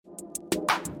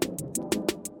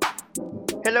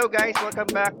Hello guys, welcome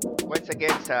back once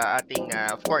again sa ating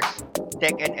of course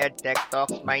Tech and Ed Tech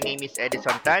Talks. My name is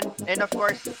Edison Tan and of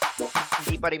course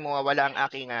hindi pa rin mawawala ang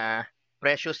aking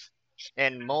precious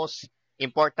and most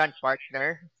important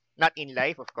partner, not in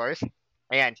life of course.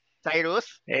 Ayan,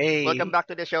 Cyrus, welcome Hey, back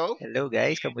to the show. hello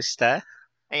guys, kamusta?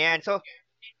 Ayan, so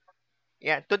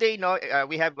yeah, today no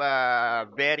we have a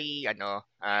very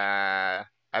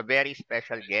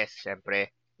special guest syempre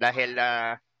dahil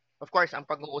of course ang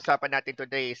pag-uusapan natin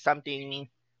today is something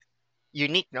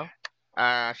unique, no?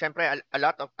 Syempre, a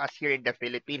lot of us here in the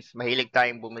Philippines, mahilig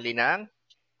tayong bumili ng,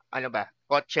 ano ba,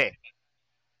 kotse.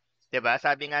 'Di ba?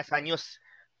 Sabi nga sa news,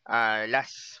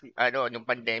 nung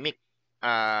pandemic,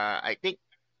 I think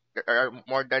there are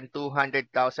more than 200,000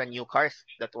 new cars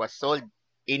that was sold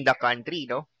in the country,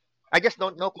 no? I just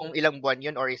don't know kung ilang buwan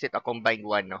yun or is it a combined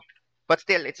one, no? But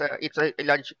still, it's a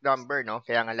large number, no?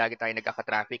 Kaya nga lagi tayo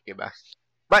nagkaka-traffic, 'di ba?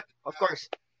 But of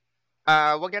course,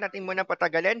 wag na natin muna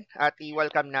patagalin at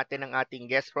i-welcome natin ang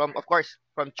ating guest of course,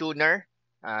 from Tuner.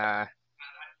 Ah,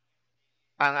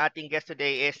 ang ating guest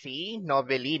today is si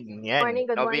Noveline. Yan. Morning,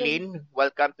 good morning. Noveline,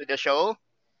 welcome to the show.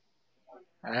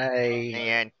 Hi.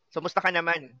 Ayan. So, musta ka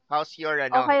naman? How's your,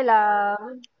 Okay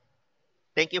lang.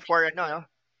 thank you for, no?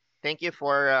 Thank you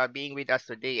for being with us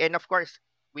today. And of course,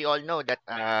 we all know that,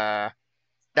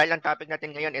 dahil ang topic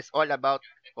natin ngayon is all about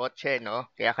kotse, no?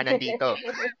 Kaya ka nandito.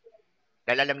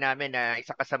 Dahil alam namin na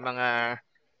isa ka sa mga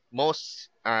most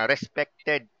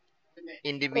respected Thank you,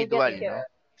 individual, thank you. no?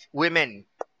 Women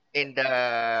in the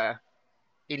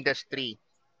industry.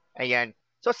 Ayan.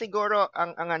 So siguro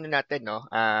ang ano natin, no,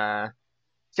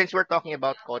 since we're talking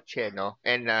about kotse, no,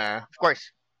 and of course,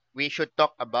 we should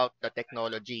talk about the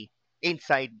technology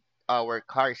inside our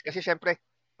cars. Kasi syempre,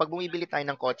 pag bumibili tayo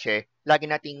ng kotse,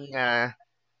 lagi nating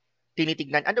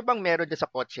tinitignan ano bang meron doon sa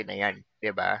kotse na 'yan,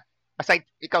 'di ba? Aside,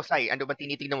 ikaw Sai, ano bang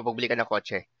tinitignan mo pag bumili ka ng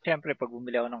kotse? Siyempre, pag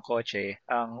bumili ako ng kotse,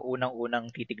 ang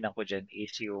unang-unang titignan ko dyan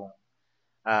is yung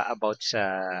about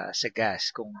sa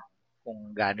gas, kung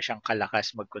gaano siyang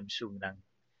kalakas mag-consume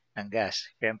ng gas.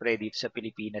 Siyempre, dito sa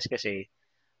Pilipinas kasi,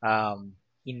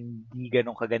 hindi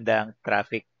ganun kaganda ang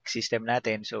traffic system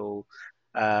natin. So,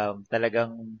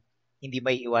 talagang hindi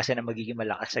may iwasan na magiging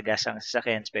malakas sa gas ang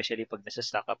sasakyan, especially pag nasa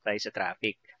stock up tayo sa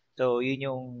traffic. So, yun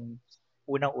yung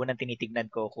unang-unang tinitignan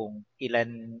ko kung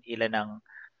ilan ilan ang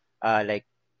like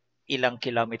ilang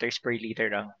kilometers per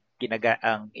liter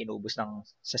ang inubos ng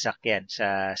sasakyan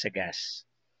sa gas.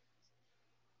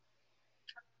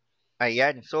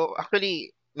 Ayan. So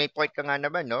actually, may point ka nga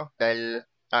naman, no? Dahil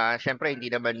syempre hindi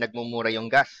naman nagmumura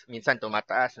yung gas. Minsan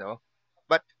tumataas, no?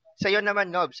 But sa'yo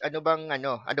naman, Nobs, ano bang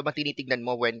tinitignan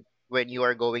mo when you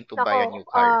are going to buy a Nako, new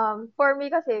car? for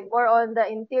me kasi, more on the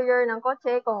interior ng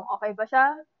kotse, kung okay ba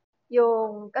siya.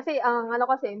 Kasi ang ano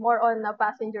kasi, more on na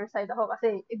passenger side ako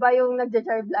kasi iba yung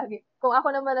nagja-drive lagi. Kung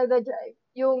ako naman nagja-drive,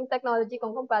 yung technology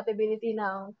kung compatibility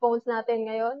ng phones natin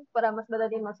ngayon para mas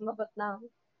madali mas mabot ng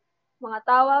mga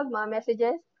tawag, mga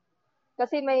messages.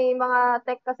 Kasi may mga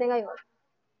tech kasi ngayon,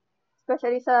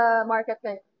 especially sa market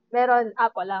ngayon, meron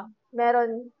Apple lang.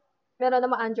 Meron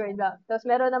naman Android lang. Tapos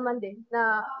meron naman din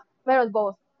na meron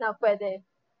both na pwede.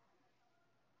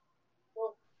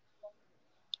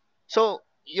 So,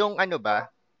 yung ano ba,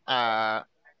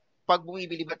 pag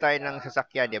bumibili ba tayo ng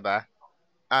sasakyan, 'di ba?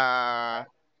 Ah,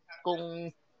 kung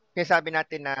sinasabi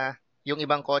natin na yung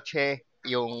ibang kotse,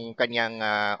 yung kanyang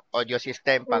audio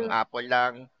system pang Mm. Apple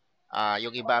lang,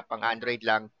 yung iba pang Android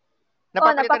lang. Oo,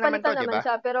 Napapalitan naman 'to, napapalitan 'di naman ba?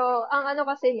 siya. Pero ang ano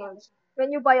kasi nun, when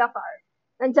you buy a car,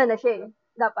 nandyan na siya eh.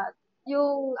 Dapat.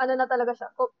 Yung ano na talaga siya.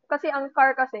 Kasi ang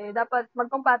car kasi, dapat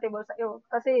mag-compatible sa iyo.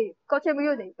 Kasi kotse mo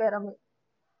yun eh, pera mo.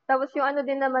 Tapos yung ano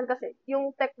din naman kasi,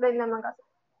 yung tech din naman kasi,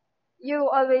 you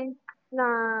always na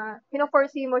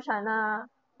pino-foresee mo siya na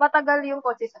matagal yung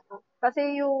kotse sa iyo. Kasi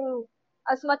yung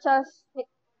as much as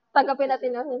tagapin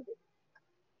natin na hindi,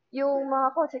 yung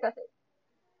mga kotse kasi,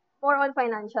 more on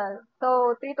financial.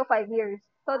 So, 3 to 5 years.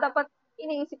 So, dapat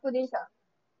iniisip ko din siya,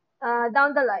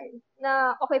 down the line,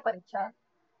 na okay pa rin siya.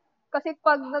 Kasi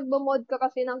pag nagbo-mod ka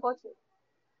kasi ng kotse,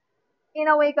 in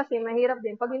a way kasi, mahirap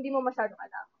din pag hindi mo masyadong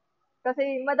alam.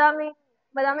 Kasi madaming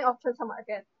options sa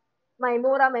market. May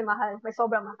mura, may mahal, may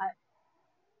sobrang mahal.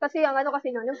 Kasi ang ano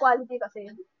kasi nun, yung quality kasi,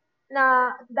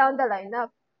 na down the line, na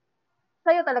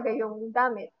sa'yo talaga yung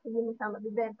gamit, hindi mo siya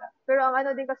mabibenta. Pero ang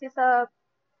ano din kasi sa,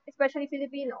 especially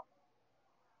Filipino,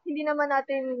 hindi naman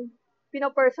natin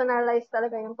pino-personalize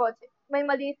talaga yung kotse. May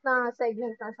maliit na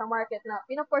segment na sa market na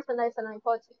pino-personalize na lang yung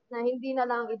kotse na hindi na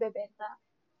lang ibebenta.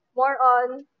 More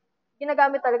on,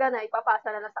 ginagamit talaga na ipapasa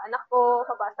na lang sa anak ko,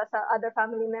 papasa sa other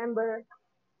family member.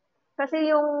 Kasi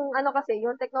yung, ano kasi,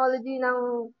 yung technology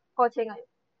ng kotse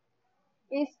ngayon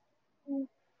is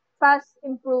fast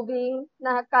improving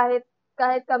na kahit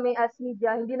kami as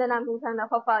media, hindi na namin siya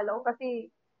nafa-follow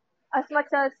kasi as much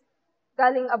as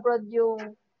galing abroad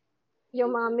yung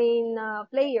mga main na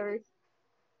players,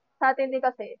 sa atin din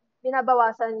kasi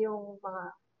binabawasan yung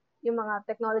mga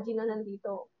technology na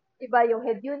nandito. Iba yung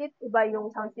head unit, iba yung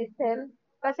sound system.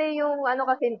 Kasi yung ano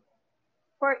kasi,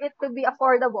 for it to be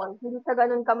affordable, hindi sa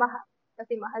ganun kamahal.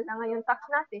 Kasi mahal na ngayon tax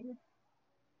natin.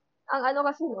 Ang ano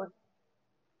kasi nun,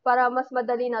 para mas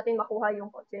madali natin makuha yung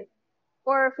kotse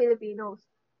for Filipinos.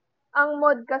 Ang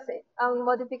mod kasi, ang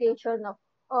modification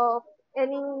of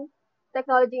any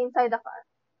technology inside the car,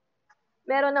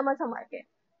 meron naman sa market.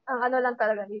 Ang ano lang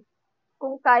talaga is,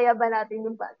 kung kaya ba natin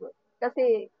yung budget.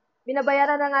 Kasi,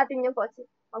 binabayaran na natin yung kotse,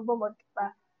 magmumod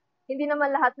pa. Hindi naman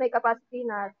lahat may capacity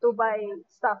na to buy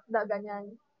stuff na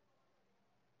ganyan.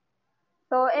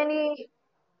 So,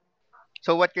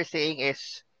 So what you're saying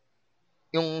is,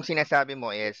 yung sinasabi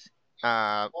mo is,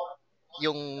 uh,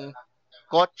 yung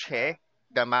kotse,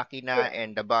 the makina, yes,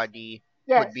 and the body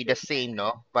would yes, be the same,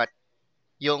 no? But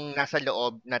yung nasa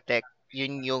loob na tech,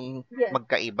 yun yung yes,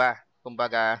 magkaiba.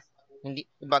 Kumbaga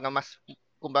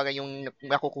yung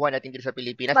nakukuha natin dito sa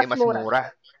Pilipinas ay mas mas mura. mura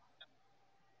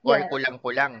or Yes.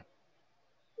 kulang-kulang.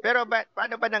 Pero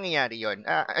paano ba nangyayari yun?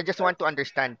 I just want to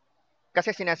understand.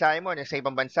 Kasi sinasabi mo na sa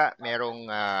ibang bansa, merong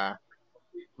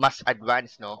mas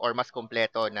advanced, no? Or mas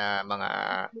kompleto na mga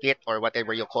kit or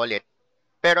whatever you call it.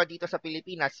 Pero dito sa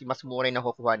Pilipinas, mas mura yung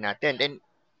nakukuha natin. And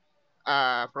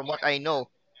from what I know,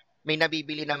 may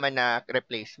nabibili naman na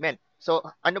replacement. So,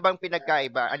 ano bang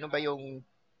pinagkaiba? Ano ba yung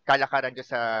kalakaran dyan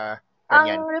sa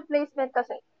ganyan? Ang replacement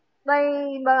kasi,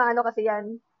 may mga ano kasi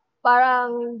yan,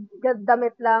 parang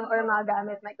damit lang or mga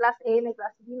gamit. May class A, may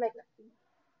class B, may class C.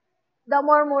 The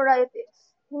more mura it is,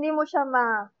 hindi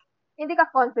ka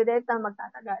confident na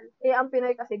magtatagal. Eh, ang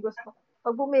Pinoy kasi gusto,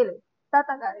 pag bumili,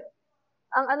 tatagal.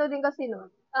 Ang ano din kasi nun,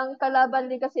 ang kalaban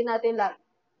din kasi natin lang,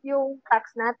 yung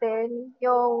tax natin,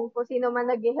 yung kung sino man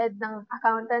nag-head ng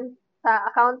accountant sa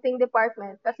accounting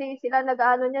department. Kasi sila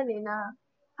nag-ano niyan eh, na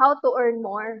how to earn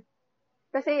more.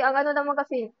 Kasi ang ano naman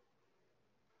kasi,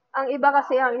 ang iba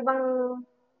kasi, ang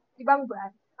ibang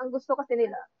brand, ang gusto kasi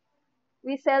nila,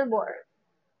 we sell more.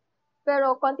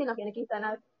 Pero konti lang kinikita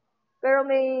natin. Pero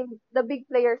the big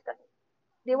players kasi,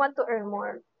 they want to earn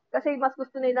more. Kasi mas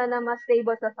gusto nila na mas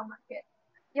stable sa market.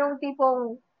 Yung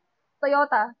tipong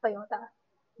Toyota,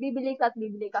 bibili ka at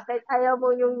bibili ka. Kahit ayaw mo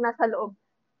yung nasa loob.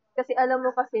 Kasi alam mo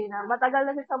kasi na matagal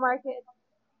na siya sa market.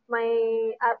 May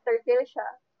after-sale siya.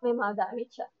 May mga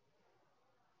gamit siya.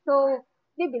 So,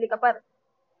 bibili ka pa rin.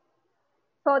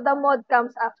 So, the mod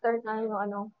comes after na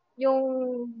yung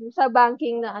sa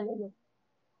banking na ano yun.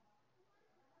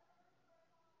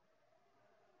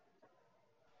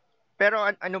 Pero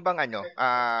ano bang ano?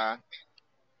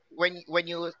 When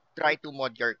you try to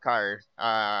mod your car,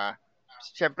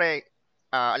 syempre,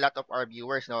 a lot of our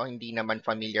viewers, no, hindi naman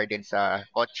familiar din sa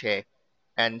kotse.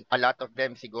 And a lot of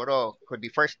them siguro could be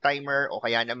first timer o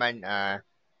kaya naman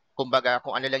kumbaga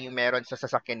kung ano lang yung meron sa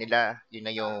sasakyan nila, yun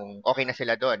na yung okay na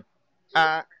sila doon.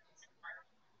 Ah,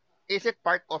 is it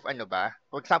part of ano ba?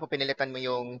 For example, pinilitan mo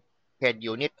yung head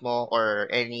unit mo or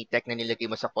any tech na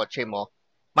nilagay mo sa kotse mo,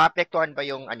 maapektuhan ba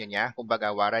yung ano niya,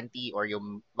 kumbaga warranty or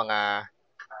yung mga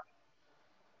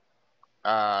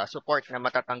support na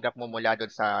matatanggap mo mula doon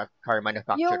sa car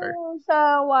manufacturer? Yung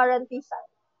sa warranty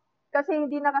side, kasi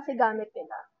hindi na kasi gamit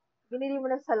nila. Binili mo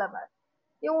na sa labas.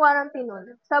 Yung warranty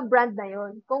nun, sa brand na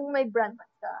yun. Kung may brand pa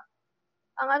siya.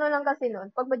 Ang ano lang kasi nun,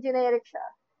 pag ma-generic siya,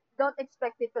 don't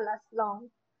expect it to last long.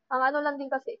 Ang ano lang din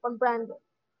kasi, pag branded,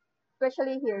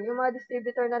 especially here, yung mga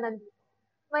distributor na nandito,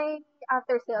 may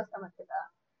after sales naman sila.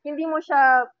 Hindi mo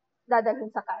siya dadalhin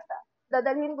sa kasa.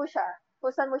 Dadalhin mo siya kung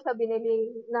saan mo siya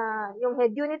binili na yung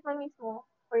head unit mo mismo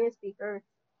or yung speakers.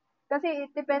 Kasi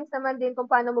it depends naman din kung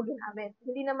paano mo ginamit.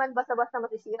 Hindi naman basta-basta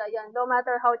masisira yan. No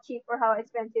matter how cheap or how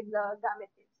expensive the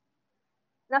gamit is.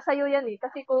 Nasa iyo yan eh.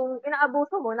 Kasi kung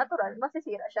inaabuso mo, natural,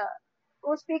 masisira siya.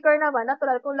 Kung speaker naman,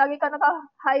 natural, kung lagi ka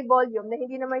naka-high volume, na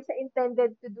hindi naman siya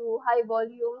intended to do high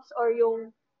volumes or yung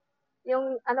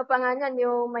ano pa nga yan,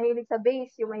 yung mahilig sa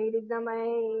bass, yung mahilig na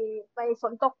may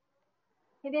suntok.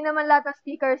 Hindi naman lahat ng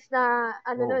speakers na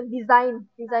ano Oh. nun,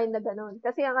 design na ganun.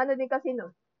 Kasi ang ano din kasi nun,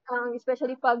 ang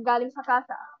especially pag galing sa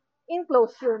kasa,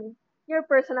 enclosed yun. Your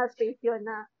personal space yun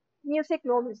na music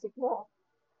mo.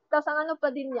 Tapos ang ano pa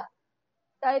din niya,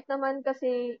 kahit naman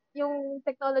kasi yung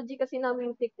technology kasi ng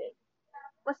music din,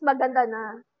 mas maganda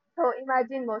na. So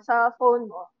imagine mo sa phone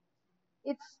mo,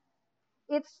 it's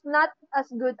it's not as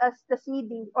good as the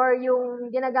CD or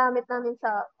yung ginagamit namin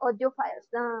sa audio files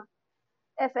na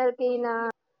FLK na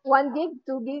 1 gig,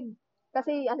 2 gig.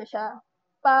 Kasi ano siya,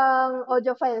 pang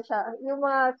audiophile siya. Yung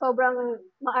mga sobrang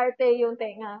maarte yung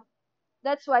tenga.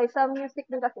 That's why sa music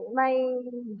din kasi may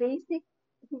basic,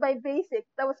 by basic,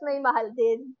 tapos may mahal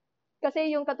din. Kasi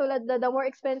yung katulad na the more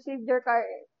expensive your car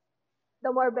is,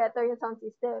 the more better yung sound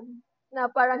system. Na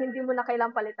parang hindi mo na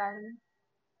kailang palitan.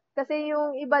 Kasi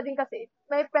yung iba din kasi,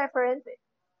 may preference eh.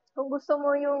 Kung gusto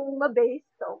mo yung ma-bass,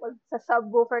 so sa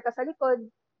subwoofer ka sa likod,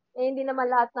 eh hindi naman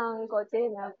lahat ng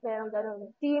kotse na meron ganun.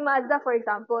 Si Mazda, for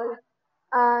example,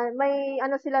 may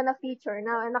ano sila na feature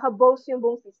na naka-Bose yung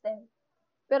buong system.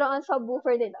 Pero ang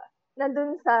subwoofer nila,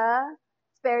 nandun sa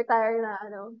spare tire na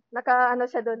naka-ano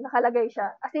siya doon, nakalagay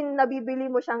siya. As in,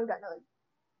 nabibili mo siyang ganun.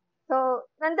 So,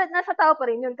 nasa tao pa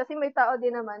rin yun kasi may tao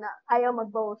din naman na ayaw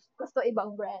mag-Bose, gusto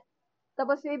ibang brand.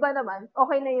 Tapos yung iba naman,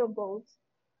 okay na yung Bose.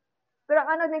 Pero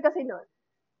ang ano din kasi nun,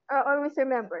 always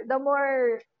remember, the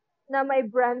more na may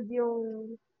brand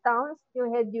yung sounds,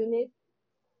 yung head unit,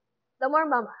 the more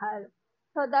mamahal.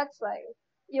 So that's why,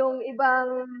 yung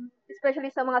ibang,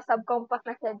 especially sa mga subcompact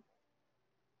na head,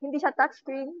 hindi siya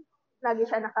touchscreen, lagi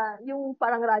siya yung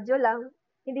parang radyo lang,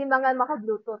 hindi mga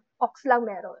maka-Bluetooth, aux lang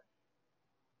meron.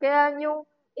 Kaya yung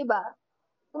iba,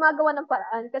 gumagawa ng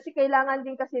paraan kasi kailangan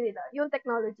din kasi nila yung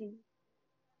technology.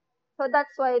 So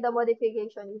that's why the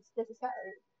modification is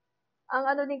necessary. Ang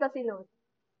ano din kasi nun,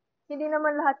 hindi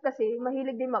naman lahat kasi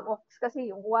mahilig din mag-aux kasi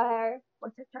yung wire,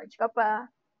 magcha-charge ka pa.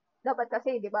 Dapat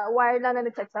kasi, di ba, wire lang na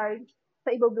nagcha-charge,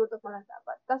 sa iba Bluetooth mo lang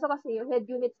dapat. Kaso kasi yung head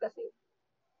units kasi,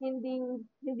 hindi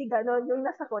hindi ganon yung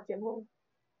nasa kotse mo.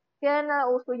 Kaya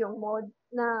nauso yung mode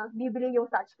na bibili yung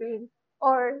touchscreen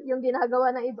or yung ginagawa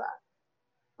ng iba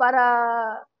para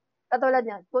katulad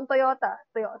niyan, kung Toyota.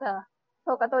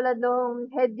 So katulad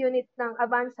nung head unit ng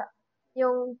Avanza,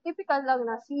 yung typical lang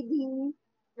na CD,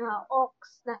 na aux,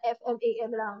 na FM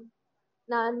AM lang,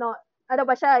 na no, ano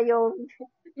ba siya,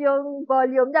 yung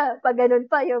volume niya, pag ganun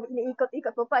pa, yung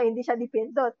iniikot-ikot mo pa, hindi siya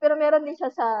dipindot. Pero meron din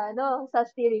siya sa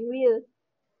steering wheel,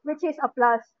 which is a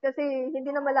plus. Kasi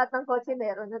hindi naman lahat ng kotse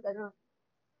meron na gano'n.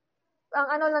 Ang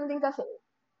ano lang din kasi,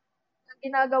 ang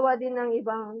ginagawa din ng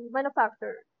ibang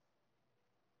manufacturer,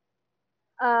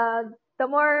 the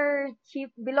more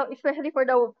cheap, especially for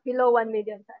the below 1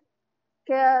 million size.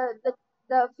 Kaya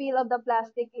the feel of the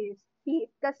plastic is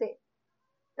cheap kasi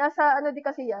nasa ano din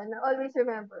kasi yan, na always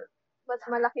remember, mas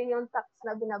malaki yung tax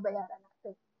na binabayaran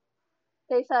natin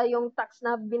kaysa yung tax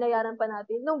na binayaran pa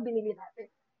natin nung binili natin.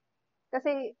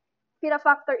 Kasi,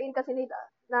 pina-factor in kasi nila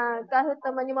na kahit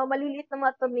naman yung mga maliliit na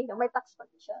mga tornilyo, may tax pa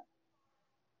din siya.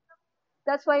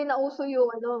 That's why nauso yung,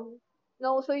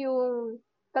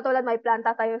 katulad may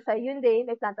planta tayo sa Hyundai,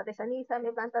 may planta tayo sa Nissan,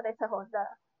 may planta tayo sa Honda.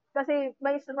 Kasi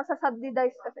may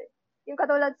masasubsidize kasi. Yung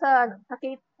katulad sa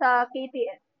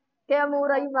KTM. Kaya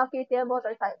mura yung mga KTM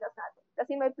motorcycles natin.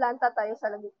 Kasi may planta tayo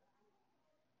sa Laguna.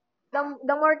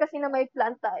 The more kasi na may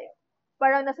plant tayo,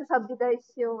 parang subsidize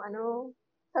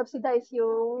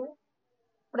yung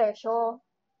presyo.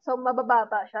 So,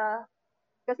 mabababa siya.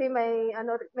 Kasi may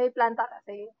planta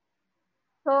kasi.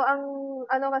 So, ang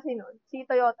kasi nun, si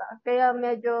Toyota, kaya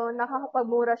medyo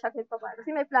nakakapagmura siya kahit paano.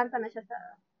 Kasi may planta na siya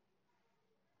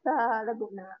sa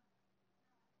Laguna.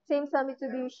 Same sa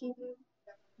Mitsubishi.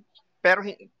 Pero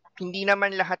hindi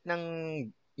naman lahat ng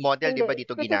model, di ba,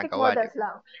 dito Specific ginagawa, models di ba?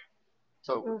 lang.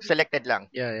 So, selected lang.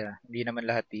 Yeah. Hindi naman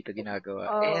lahat dito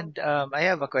ginagawa. Oo. And I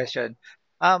have a question.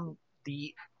 Do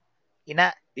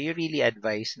you really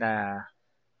advise na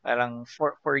parang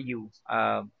for you,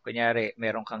 kunyari,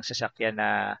 meron kang sasakyan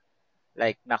na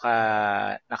like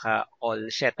naka all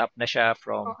set up na siya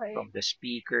from Okay. the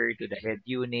speaker to the head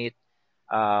unit,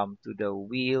 to the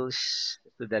wheels,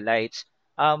 to the lights.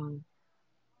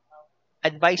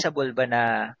 Advisable ba na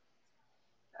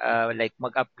like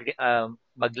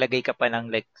maglagay ka pa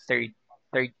ng like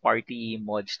third party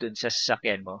mods dun sa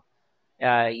sasakyan mo?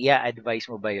 Advise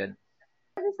mo ba 'yun?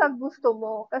 Kasi sa gusto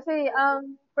mo. Kasi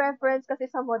ang preference kasi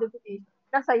sa modification,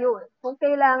 nasa iyo. Kung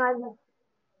kailangan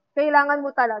mo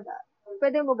talaga,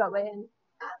 pwede mo gawin.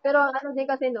 Pero ang ano din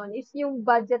kasi nun is yung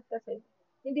budget kasi.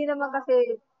 Hindi naman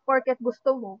kasi porket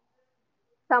gusto mo.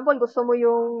 Example, gusto mo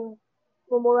yung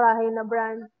mumurahin na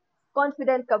brand.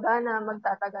 Confident ka ba na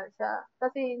magtatagal siya?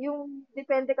 Kasi yung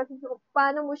depende kasi kung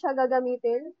paano mo siya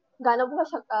gagamitin, gaano mo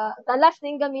siya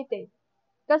ka-lasting gamitin.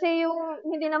 Kasi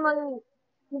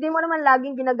hindi mo naman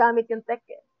laging ginagamit yung tech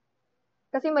eh.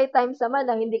 Kasi may times naman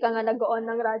na hindi ka nga nag-on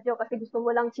ng radyo kasi gusto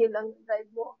mo lang chill ang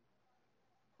drive mo.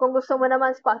 Kung gusto mo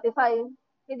naman Spotify,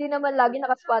 hindi naman lagi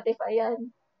naka-Spotify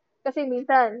yan. Kasi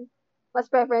minsan, mas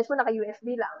preference mo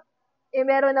naka-USB lang. Eh,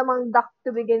 meron namang dock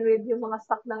to begin with yung mga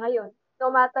stock na ngayon.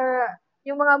 No matter,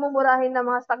 yung mga mumurahin na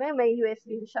mga stock ngayon, may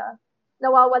USB siya.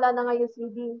 Nawawala na nga yung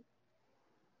CD.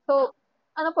 So,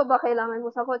 ano pa ba kailangan mo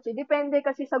sa kotse? Depende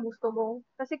kasi sa gusto mo.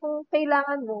 Kasi kung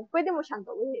kailangan mo, pwede mo siyang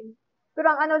gawin. Pero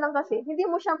ang ano lang kasi, hindi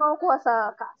mo siya makukuha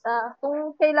sa kasa.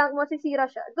 Kung kailangan mo sisira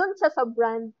siya, doon siya sa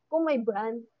brand. Kung may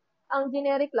brand, ang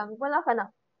generic lang, wala ka na,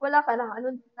 ano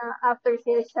na after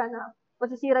sales siya na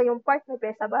masisira yung part, may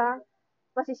pesa ba?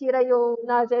 Masisira yung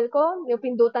nozzle ko, yung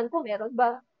pindutan ko, meron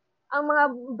ba? Ang mga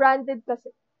branded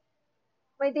kasi,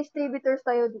 may distributors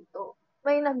tayo dito.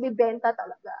 May nagbibenta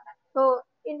talaga. So,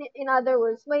 in other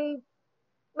words, may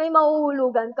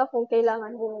mahuhulugan ka kung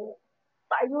kailangan mo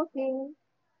paayusin.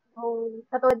 Kung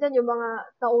katulad dyan, yung mga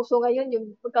nauso ngayon,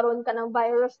 yung magkaroon ka ng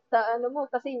virus sa ano mo.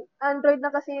 Kasi Android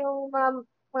na kasi yung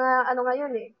mga ano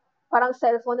ngayon eh. Parang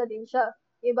cellphone na din siya.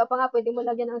 Yung iba pa nga, pwede mo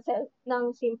lagyan ng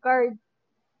SIM card.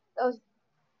 Tapos,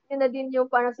 yun na din yung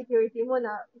parang security mo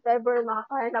na if ever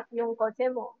makakahanap yung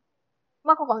kotse mo,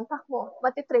 makokontak mo,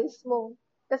 matitrace mo.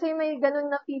 Kasi may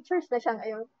ganun na features na siya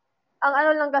ngayon. Ang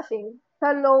ano lang kasi,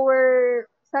 sa lower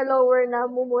na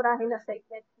mumurahin na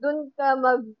segment, dun ka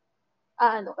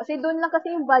kasi dun lang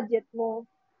kasi yung budget mo.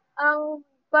 Ang,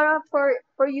 para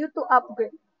for you to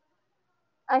upgrade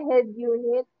a head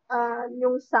unit,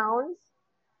 yung sounds,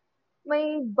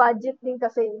 may budget din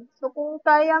kasi. So, kung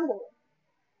kaya mo,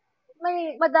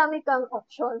 may madami kang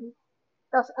option.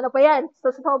 Tapos, ano pa yan? So,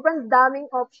 sa sobrang daming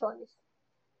options,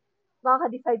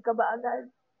 makaka-decide ka ba agad?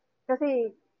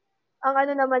 Kasi, ang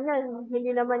ano naman yan,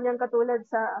 hindi naman yan katulad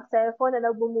sa cellphone na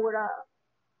nagbumura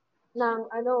ng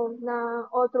na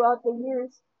all throughout the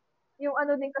years. Yung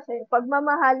ano din kasi, pag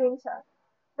mamahalin siya,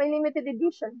 may limited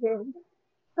edition din.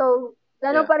 So,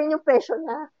 gano'n Yeah. pa rin yung presyo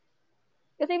niya.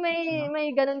 Kasi may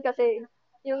ganun kasi,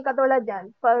 yung katulad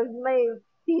yan, pag may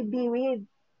TV with,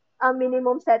 ang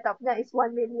minimum setup niya is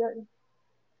 1 million.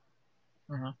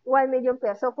 Mhm. 1 million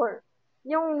peso for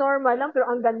yung normal lang pero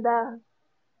ang ganda.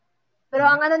 Pero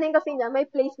ang ano din kasi niya, may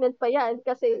placement pa yan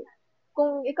kasi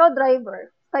kung ikaw driver,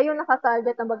 sa'yo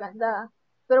nakatarget na maganda.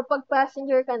 Pero pag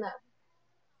passenger ka na,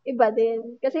 iba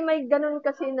din. Kasi may ganun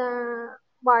kasi na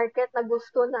market na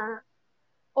gusto na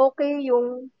okay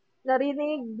yung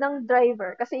narinig ng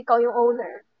driver kasi ikaw yung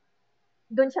owner.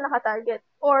 Doon siya nakatarget.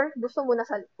 Or gusto mo na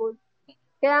sa likod.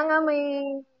 Kaya nga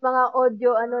may mga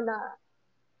audio na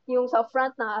yung sa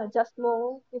front na adjust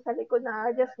mo, yung sa likod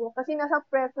na adjust mo kasi nasa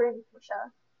preference mo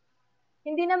siya.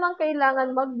 Hindi naman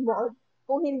kailangan mag-mod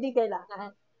kung hindi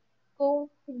kailangan. Kung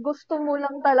gusto mo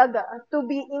lang talaga to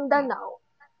be in the now,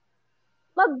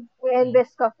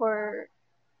 mag-invest ka for,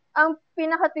 ang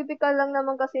pinaka-typical lang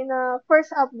naman kasi na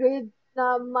first upgrade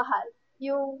na mahal,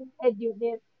 yung head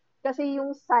unit. Kasi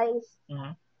yung size,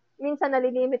 Mhm. minsan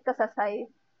nalilimit ka sa size.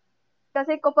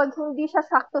 Kasi kapag hindi siya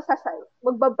sakto sa size,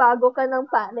 magbabago ka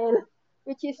ng panel,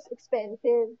 which is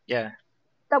expensive. Yeah.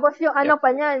 Tapos yung Yep.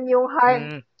 pa niyan,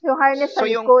 Mm. yung harness sa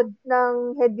So yung likod ng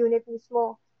head unit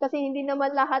mismo. Kasi hindi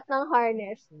naman lahat ng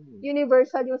harness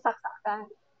universal yung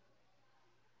saksakan.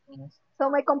 Mhm.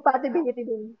 So may compatibility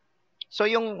din. so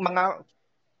yung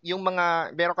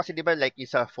mga meron kasi 'di ba like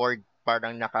yung sa Ford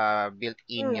parang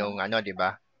naka-built-in yung Mm. 'di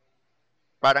ba?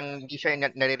 Parang hindi siya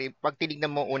pag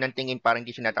tinignan mo unang tingin parang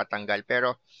hindi siya natatanggal.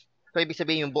 Pero so ibig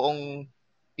sabihin yung buong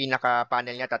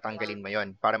pinaka-panel niya tatanggalin mo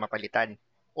 'yon para mapalitan.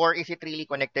 Or is it really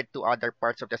connected to other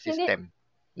parts of the Hindi system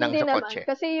ng hindi sa naman kotse?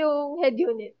 kasi yung head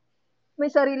unit may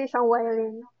sarili siyang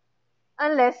wiring.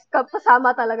 Unless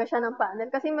kasama talaga siya ng panel.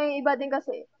 Kasi may iba din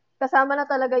kasi kasama na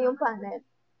talaga yung panel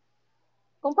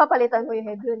kung papalitan mo yung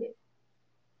head unit.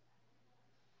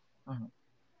 Mhm.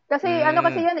 Kasi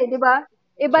kasi Mm. yan eh, 'di ba?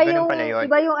 So ganun pala 'yon.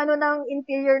 Iba yung ng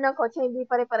interior ng kotse, hindi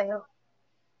pare-pareho.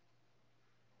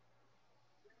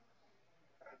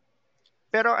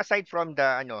 Pero aside from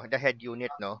the head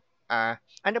unit, no?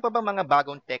 Ano pa ba mga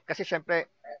bagong tech? Kasi syempre,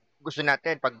 gusto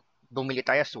natin pag bumili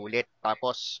tayo sulit.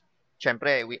 Tapos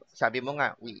syempre, sabi mo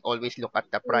nga, we always look at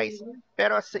the price. Mm.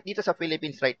 Pero dito sa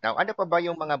Philippines right now, ano pa ba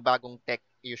yung mga bagong tech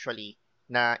usually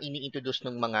na ini-introduce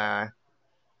ng mga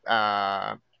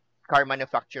ah, car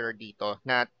manufacturer dito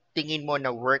na tingin mo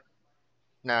na worth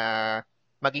na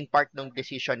maging part ng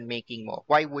decision making mo?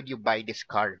 Why would you buy this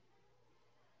car?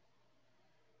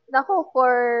 Nako,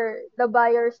 for the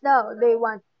buyers daw, they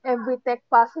want every tech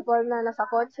possible na nasa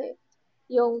kotse.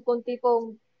 Yung kung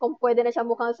tipong, kung pwede na siya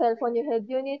mukhang cellphone yung head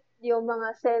unit, yung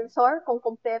mga sensor, kung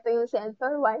kompleto yung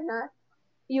sensor, why not?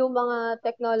 Yung mga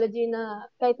technology na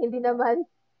kahit hindi naman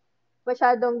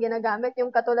masyadong ginagamit,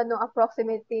 yung katulad ng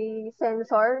proximity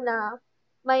sensor na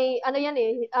may yan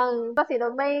eh, kasi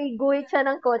may guhit siya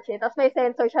ng kotse, tapos may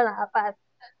sensor siya na apat.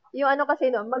 Yung kasi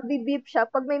magbi-beep siya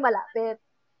pag may malapit.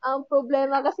 Ang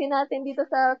problema kasi natin dito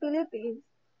sa Philippines,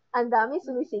 ang dami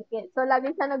sumisikip. So,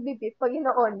 lagi siya nagbi-beep pag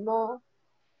ino-on mo.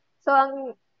 So,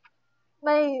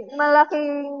 may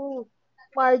malaking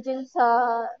margin sa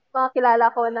mga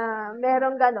kilala ko na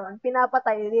merong ganon,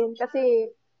 pinapatay din. Kasi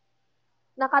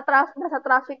nasa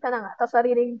traffic ka na nga, tapos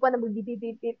naririnig pa na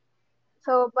magbibibibip.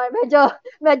 So,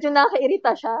 medyo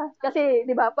nakakairita siya. Kasi,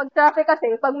 di ba, pag traffic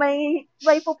kasi, pag may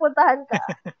pupuntahan ka,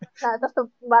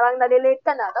 tapos parang nalilate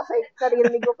ka na, tapos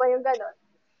naririnig mo pa yung ganon,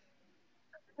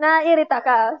 nairita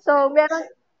ka. So,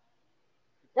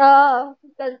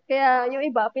 kaya yung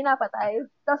iba, pinapatay.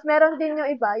 Tapos meron din yung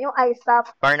iba, yung i-stop,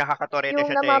 Parang nakakatorete yung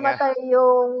sa tenga. namamatay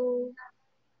yung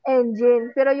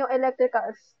engine, pero yung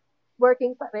electricals,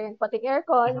 working pa rin. Pati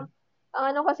aircon, ang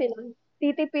ano kasi nun,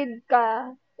 titipid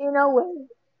ka in a way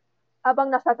habang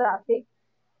nasa traffic.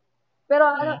 Pero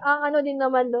ang ano din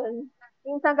naman nun,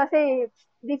 minsan kasi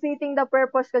defeating the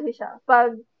purpose kasi siya.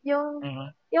 Pag yung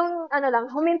ano lang,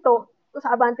 huminto,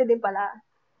 sa abante din pala.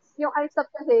 Yung i-stop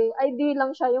kasi, ID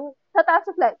lang siya, yung sa taas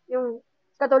of light, yung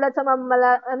katulad sa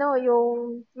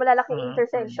yung malalaking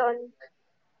intersection,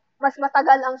 mas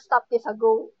matagal ang stop kaysa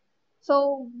go.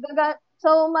 So,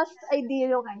 mas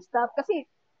ideal yung i-stop kasi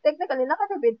technically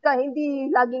nakatipid ka,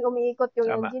 hindi laging umiikot yung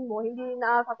engine mo, hindi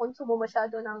nakakakonsumo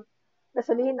masyado ng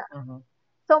gasolina.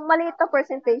 So, maliit na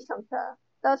percentage lang siya.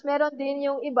 Tapos, meron din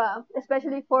yung iba,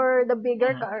 especially for the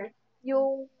bigger car,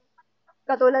 yung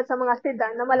katulad sa mga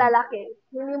sedan na malalaki,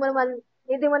 hindi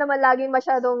mo naman laging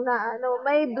masyadong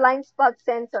may blind spot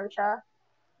sensor siya.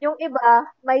 Yung iba,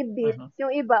 may beep.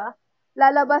 Yung iba,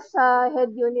 lalabas sa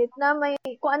head unit na may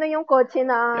kung ano yung kotse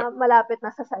na malapit na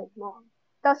sa side mo.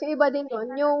 Tapos yung iba din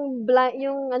yun,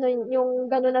 yung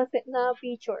gano'n na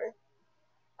feature.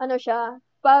 Ano siya,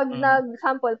 pag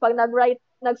pag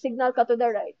nag-signal ka to the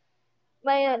right,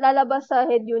 may lalabas sa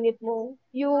head unit mo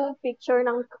yung picture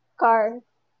ng car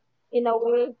in a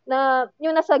way na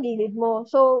yung nasa gilid mo.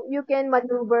 So, you can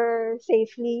maneuver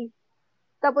safely.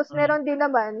 Tapos, meron din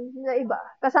naman na iba,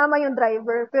 kasama yung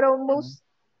driver, pero most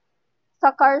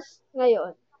sa cars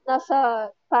ngayon,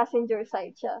 nasa passenger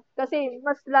side siya. Kasi,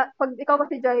 pag ikaw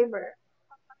kasi driver,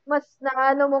 mas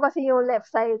naano mo kasi yung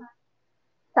left side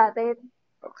sa atin.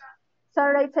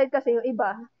 Sa right side kasi yung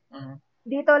iba,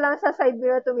 dito lang sa side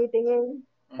mirror tumitingin.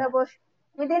 Tapos,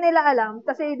 hindi nila alam,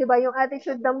 kasi di ba yung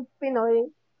attitude ng Pinoy,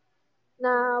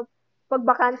 na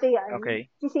pagbakante yan,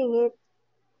 sisingit.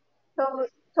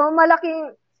 So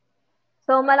malaking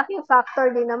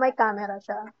factor din na may camera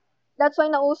siya. That's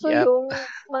why nauso yung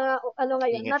mga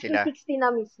ngayon, na 360 na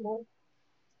mismo.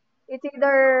 It's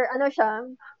either siya,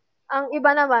 ang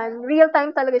iba naman, real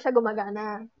time talaga siya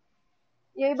gumagana.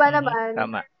 Yung iba naman,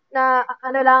 na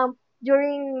lang,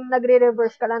 during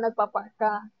nagre-reverse ka lang, nagpa-park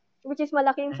ka. Which is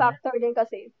malaking factor din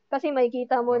kasi. Kasi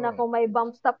makikita mo na kung may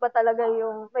bump stop ba talaga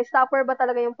may stopper ba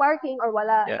talaga yung parking or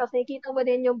wala. Tapos nakikita mo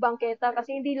din yung bangketa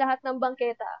kasi hindi lahat ng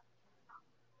bangketa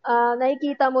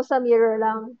nakikita mo sa mirror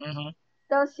lang.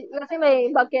 Tapos kasi may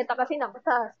bangketa kasi na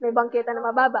mataas, may bangketa na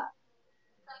mababa.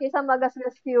 Kaysa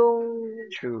magasgas yung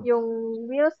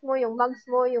wheels mo, yung mugs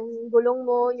mo, yung gulong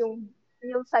mo, yung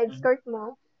side skirt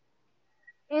mo.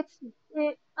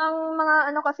 Ang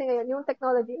mga kasi ngayon, yung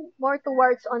technology, more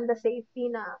towards on the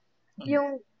safety na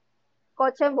yung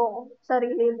kotse mo,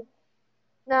 sarili mo,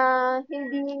 na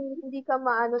hindi ka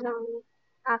maano ng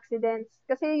accidents.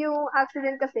 Kasi yung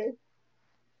accident kasi,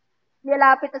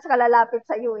 lalapit at lalapit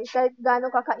sa iyo kahit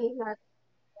gaano ka kaingat.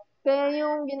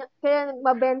 Kaya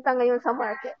mabenta ngayon sa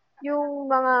market yung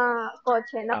mga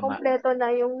kotse na kompleto na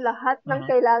yung lahat ng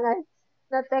kailangan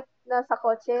na tech na sa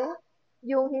kotse,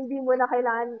 yung hindi mo na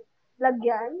kailangan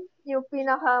lagyan, yung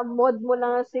pinaka-mod mo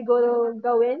lang siguro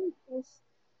gawin is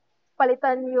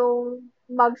palitan yung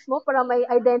mugs mo para may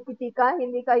identity ka,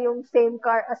 hindi ka yung same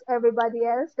car as everybody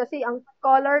else. Kasi ang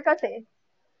colors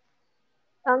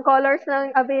na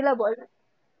available,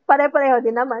 pare-pareho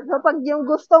din naman. So, pag yung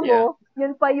gusto mo,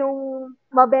 yun pa yung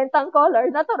mabentang color,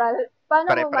 natural, paano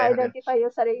mo ma-identify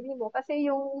yung sarili mo? Kasi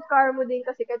yung car mo din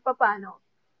kasi kahit papano,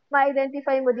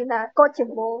 ma-identify mo din na kotse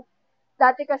mo.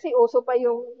 Dati kasi uso pa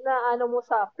yung mo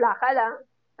sa plaka lang.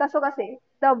 Kaso kasi,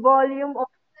 the volume of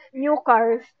new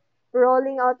cars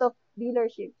rolling out of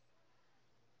dealership,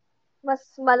 mas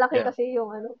malaki kasi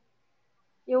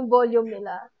yung volume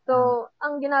nila. So,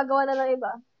 ang ginagawa na ng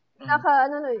iba,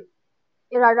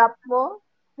 i-wrap mo,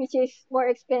 which is more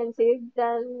expensive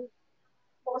than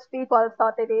most people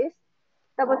thought it is.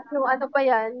 Tapos yung pa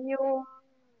yan, yung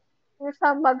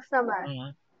sa mugs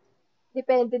naman,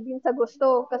 depende din sa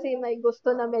gusto. Kasi may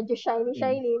gusto na medyo shiny,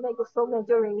 may gusto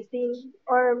medyo racing,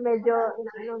 or medyo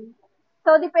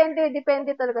So,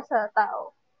 depende talaga sa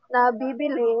tao na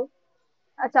bibili,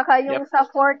 at saka yung sa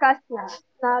forecast niya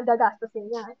na gagastusin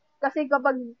niya. Kasi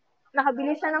kapag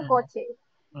nakabili siya ng kotse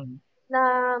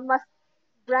na mas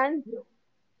brand new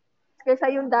kaysa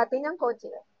yung dati niyang kotse,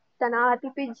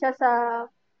 nakatipid siya sa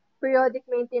periodic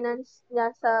maintenance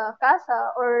niya sa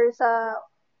kasa or sa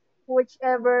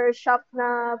whichever shop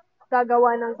na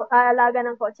gagawa ng aalaga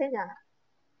ng kotse niya.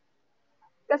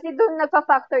 Kasi doon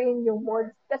nagpa-factor in yung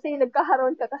mods. Kasi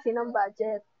nagkakaroon ka kasi ng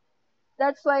budget.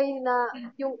 That's why na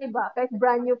yung iba, kahit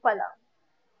brand new pa lang,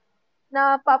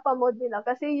 napapamod nila.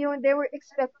 Kasi they were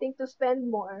expecting to spend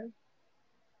more.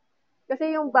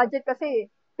 Kasi yung budget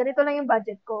kasi, ganito lang yung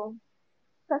budget ko.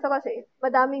 Kasi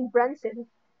madaming brands eh.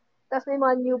 Tapos may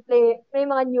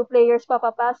mga new players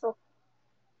papapasok.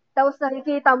 Tapos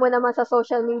nakikita mo naman sa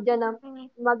social media na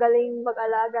magaling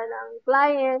mag-alaga ng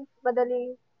client,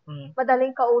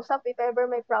 madaling kausap if ever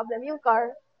may problem yung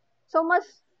car. So,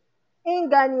 mas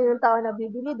ganyan yung tao na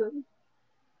bibili dun.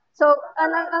 So,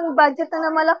 ang budget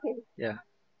na malaki,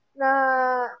 na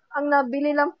ang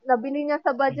nabili niya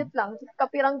sa budget lang,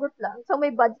 kapiranggot lang, so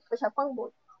may budget pa siya pang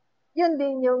boot. Yun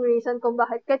din yung reason kung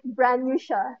bakit kahit brand new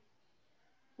siya,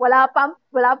 wala pang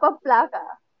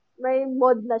plaka, may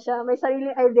mod na siya, may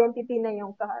sariling identity na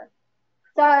yung car.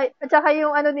 At saka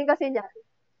yung ano din kasi niya.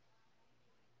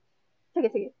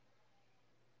 Sige.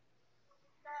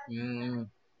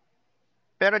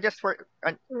 Pero just for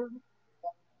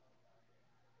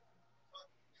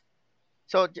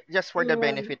the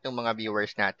benefit ng mga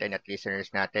viewers natin at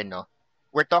listeners natin, no?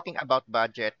 We're talking about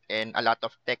budget and a lot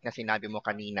of tech na sinabi mo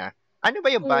kanina. Ano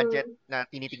ba yung budget na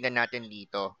tinitingnan natin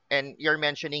dito? And you're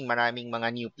mentioning maraming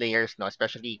mga new players, no?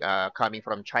 Especially coming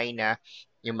from China,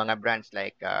 yung mga brands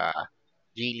like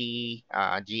Geely,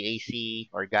 GAC,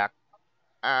 or GAC.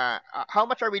 How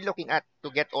much are we looking at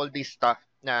to get all this stuff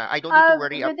na I don't need to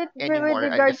worry anymore? With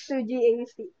regards to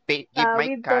GAC, give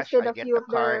my cash, I get the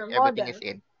car, everything is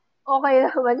in. Okay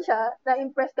naman siya.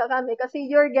 Na-impress ka kami kasi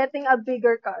you're getting a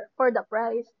bigger car for the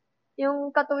price. Yung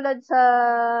katulad sa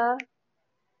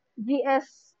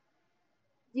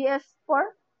GS4?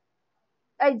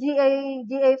 Ay,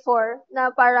 GA4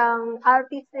 na parang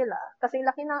Altis nila. Kasi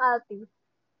laki ng Altis.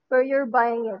 Pero you're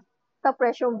buying it sa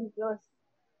presyong Vios.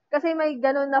 Kasi may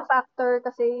ganun na factor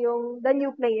kasi yung the new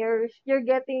players, you're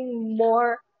getting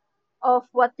more of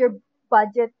what your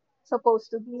budget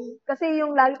supposed to be. Kasi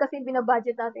yung lagi kasi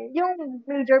binabudget natin, yung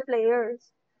major players.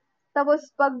 Tapos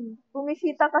pag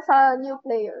bumisita ka sa new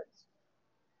players,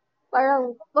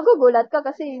 parang magugulat ka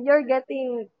kasi you're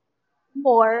getting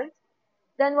more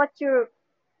than what yung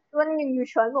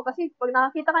usual mo. Kasi pag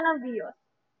nakakita ka ng Vios,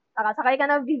 nakasakay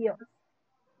ka ng Vios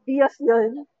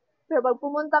yun. Pero pag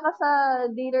pumunta ka sa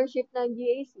dealership ng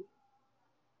GAC,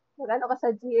 magano ka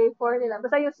sa GA4 nila,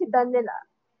 basta yung sedan nila,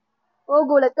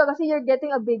 gulat ka kasi you're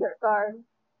getting a bigger car.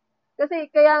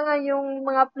 Kasi kaya nga yung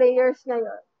mga players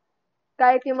ngayon,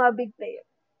 kahit yung mga big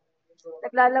players,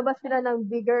 naglalabas sila ng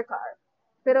bigger car.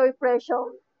 Pero yung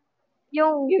presyo,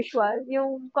 yung usual,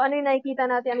 yung kung ano yung nakikita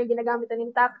natin, ano yung ginagamit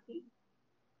ng taxi,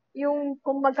 yung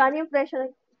kung magkano yung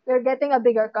presyo, you're getting a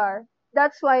bigger car.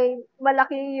 That's why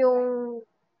malaki yung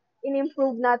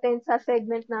in-improve natin sa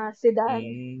segment na sedan.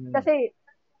 Kasi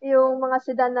yung mga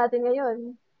sedan natin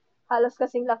ngayon, halos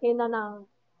kasing laki na ng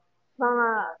mga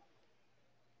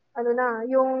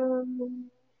yung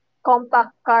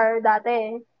compact car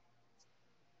dati.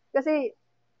 Kasi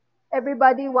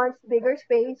everybody wants bigger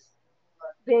space,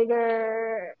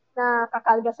 bigger na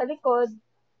kakalga sa likod,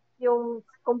 yung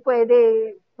kung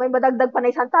pwede, may madagdag pa na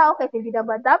isang tao kahit hindi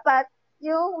naman dapat,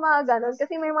 yung mga ganon.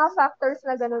 Kasi may mga factors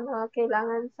na ganon na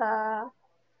kailangan sa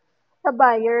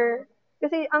buyer.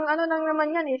 Kasi ang ano lang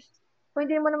naman yan is, kung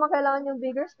hindi mo naman kailangan yung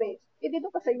bigger space, dito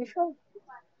ka sa usual.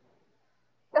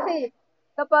 Kasi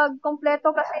kapag kompleto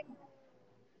kasi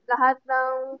lahat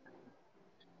ng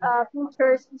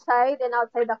features inside and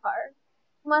outside the car,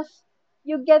 mas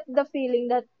you get the feeling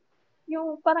that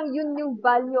yung parang yun yung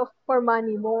value for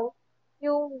money mo.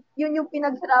 Yun yung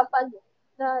pinaghirapan mo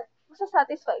na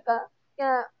masasatisfy ka.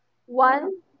 Kaya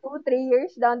 1, 2, 3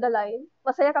 years down the line,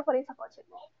 masaya ka pa rin sa kotse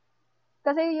mo.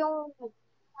 Kasi yung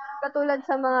katulad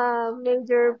sa mga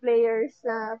major players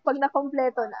na pag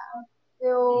nakompleto na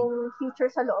yung feature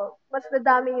sa loob, mas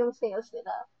nadami yung sales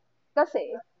nila.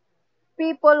 Kasi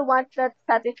people want that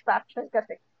satisfaction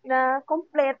kasi na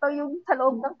kompleto yung sa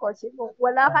loob ng kotse mo.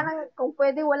 Wala ka nang, kung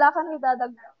pwede, wala ka nang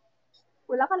idadagdag.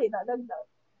 Wala ka nang idadagdag.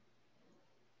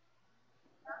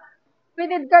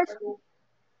 With regards to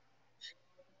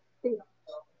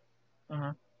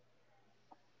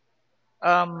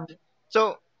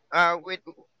So,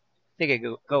 sige,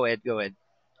 go ahead.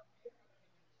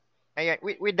 Ayan,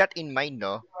 with that in mind,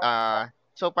 no,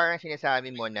 so parang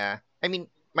sinasabi mo na, I mean,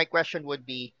 my question would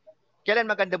be, kailan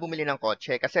maganda bumili ng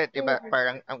kotse? Kasi, diba,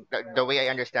 parang, the way I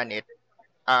understand it,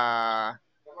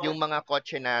 yung mga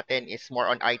kotse natin is more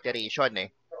on iteration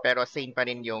eh. Pero same pa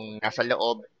rin yung nasa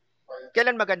loob.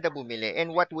 kailan maganda bumili?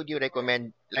 And what would you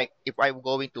recommend, like, if I'm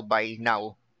going to buy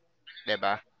now, 'di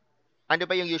ba? Ano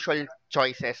ba yung usual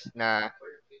choices na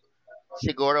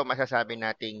siguro masasabi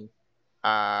nating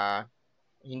ah,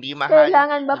 hindi mahal,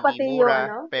 Kailangan ba hindi pati yung mura,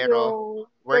 ano, pero yung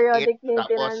worth it, periodic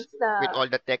tapos maintenance with na all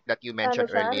the tech that you ano mentioned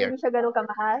siya, earlier? hindi siya ganun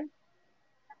kamahal?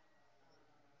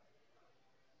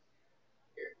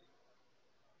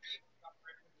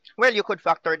 Well, you could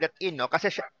factor that in, no?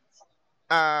 Kasi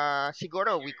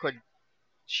siguro we could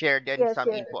share then Yes,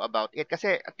 some yes. info about it.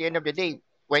 Kasi at the end of the day,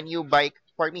 when you buy,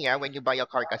 for me, when you buy a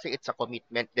car, kasi it's a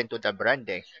commitment din to the brand,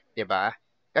 eh. 'Di ba?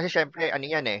 Kasi syempre, ano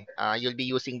yan eh, you'll be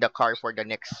using the car for the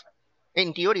next,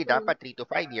 in theory, Mm. dapat 3 to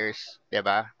 5 years, 'di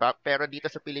ba? Pero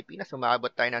dito sa Pilipinas, umabot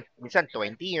tayo ng minsan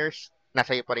 20 years,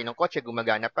 nasa iyo pa rin ang kotse,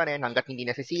 gumagana pa rin, hanggat hindi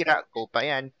nasisira, go pa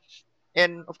yan.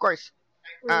 And of course,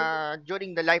 Mm.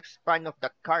 during the lifespan of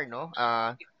that car, no,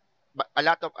 a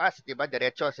lot of us, 'di ba,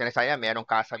 diretso sinasaya merong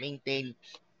casa maintain.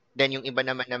 Then yung iba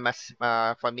naman na mas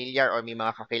familiar or may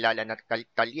mga kakilala na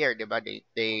talyer, 'di ba?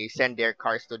 They send their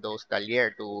cars to those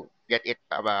talyer to get it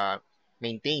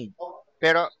maintained.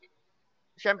 Pero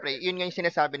syempre, yun nga yung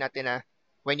sinasabi natin na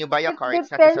when you buy a It car,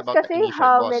 it's not just depends about the kasi initial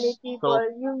how many cost. people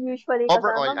So, yung usually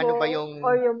overall, kasama ano ba mo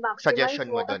or yung yung maximize suggestion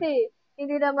mo mo. doon? Kasi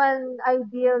hindi naman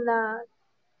ideal na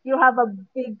you have a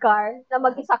big car na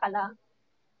mag-isa ka lang.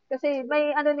 Kasi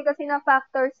may ano din kasi na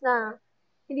factors na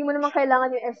hindi mo naman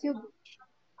kailangan yung SUV.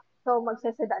 So,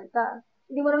 magsesedan ka.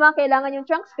 Hindi mo naman kailangan yung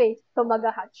trunk space. So,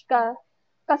 mag-hatch ka.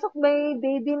 Kaso may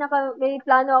baby na may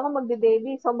plano ako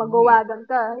magbe-baby. So, mag-wagon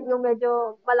ka. Yung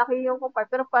medyo malaki yung compart.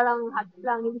 Pero parang hatch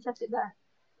lang, hindi siya sedan.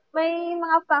 May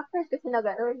mga factors kasi na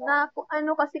gano'n na kung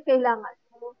ano kasi kailangan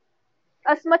mo.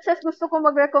 As much as gusto ko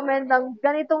mag-recommend ng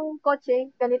ganitong kotse,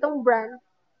 ganitong brand,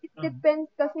 it Mm. depends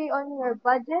kasi on your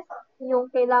budget, yung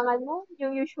kailangan mo,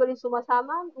 yung usually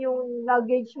sumasama, yung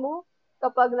luggage mo,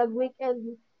 kapag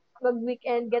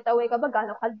mag-weekend getaway ka ba,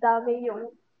 gaano kadami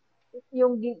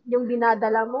yung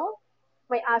dinadala mo,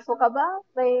 may aso ka ba,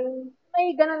 may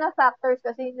ganun na factors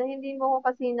kasi na hindi mo ko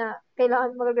kasi na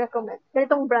kailangan mag-recommend.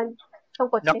 Ganitong brand ng Na,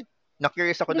 kotse.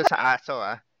 na-curious ako Hindi doon ka, sa aso,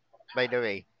 by the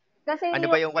way. kasi Ano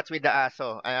ba yung what's with the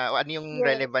aso? Ano yung yes,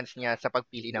 relevance niya sa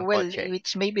pagpili ng Well, kotse?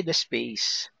 it's maybe the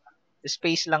space. The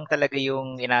space lang talaga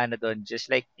yung inaano doon. Just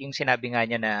like yung sinabi nga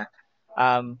niya na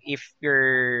if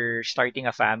you're starting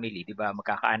a family, 'di ba,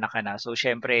 magkakaanak ka na. So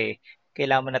syempre,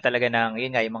 kailangan mo na talaga ng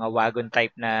yun nga yung mga wagon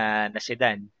type na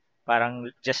sedan. Parang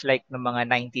just like ng mga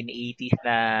 1980s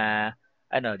na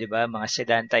ano, 'di ba, mga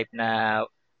sedan type na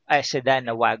sedan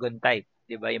na wagon type,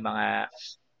 'di ba, yung mga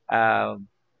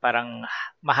parang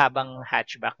mahabang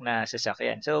hatchback na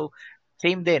sasakyan. So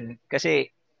same din kasi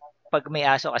pag may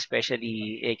aso ka,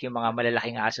 especially yung mga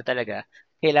malalaking aso talaga,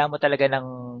 kailangan mo talaga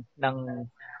ng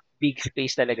big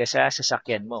space talaga sa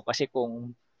sasakyan mo. Kasi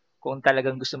kung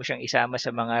talagang gusto mo siyang isama sa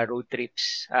mga road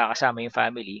trips, kasama yung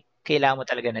family, kailangan mo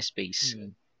talaga ng space.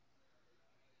 Hmm.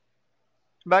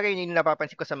 Bagay yung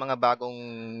napapansin ko sa mga bagong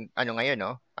ano ngayon,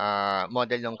 no?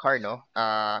 Model ng car, no?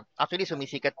 Actually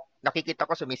nakikita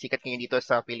ko sumisikat ngayon dito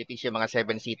sa Philippines yung mga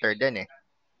seven-seater din, eh.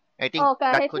 I think oh,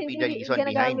 that kahit could be the hindi reason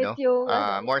behind, ginagamit no? yung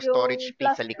ano, More storage yung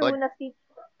space plus sa 2 likod. na seat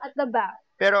at the back.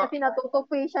 Pero Kasi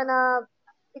natutupi siya na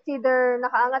it's either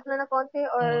nakaangat na ng konti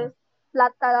Mm. or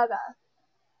flat talaga.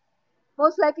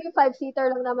 Most likely,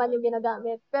 5-seater lang naman yung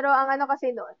ginagamit. Pero ang ano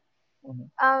kasi doon, Mhm.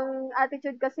 ang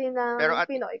attitude kasi pero ng at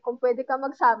Pinoy, kung pwede ka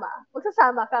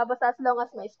magsasama ka basta as long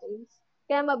as may space.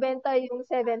 Kaya mabenta yung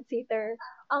 7-seater.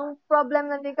 Ang problem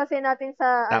na din kasi natin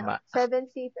sa Tama,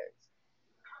 7-seaters,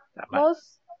 tama.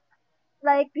 most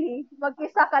likely,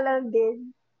 mag-isa ka lang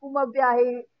din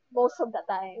bumabiyahe most of the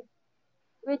time.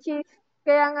 Which is,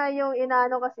 kaya nga yung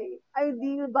inaano kasi,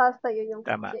 ideal ba sa'yo yung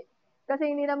Tama. kotse? Kasi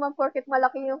hindi naman porket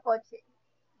malaki yung kotse,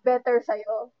 better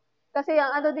sa'yo. Kasi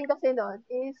ang ano din kasi nun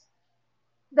is,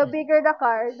 the Mm. bigger the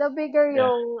car, the bigger Yeah.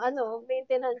 yung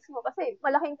maintenance mo. Kasi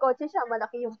malaking kotse siya,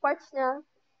 malaki yung parts niya,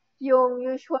 yung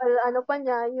usual ano pa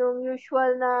niya, yung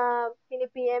usual na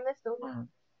pini-PMS no. Mm.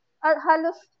 At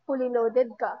halos fully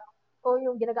loaded ka. O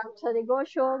yung ginagamit sa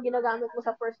negosyo, ginagamit mo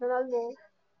sa personal mo.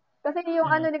 Kasi yung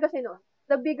Mm. ano din kasi no,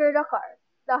 the bigger the car,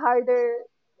 the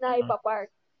harder na Mm. ipapark.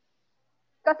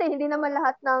 Kasi hindi naman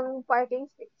lahat ng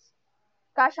parking space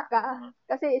kasya ka. Mm.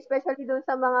 Kasi especially dun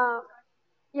sa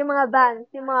yung mga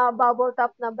vans, yung mga bubble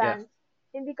top na Yeah. vans,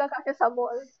 hindi ka kasya sa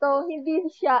mall. So, hindi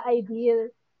siya ideal.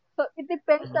 So, it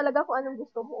depends Mm. talaga kung anong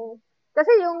gusto mo.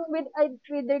 Kasi yung with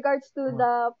regards to Mm.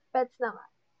 the pets naman,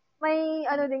 may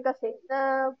ano din kasi,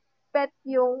 na pet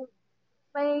yung,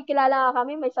 may kilala nga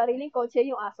kami, may sariling kotse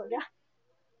yung aso niya.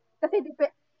 Kasi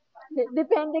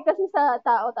depende kasi sa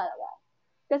tao talaga.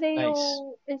 Kasi Nice.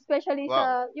 yung, especially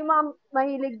wow, yung mga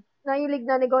mahilig nahilig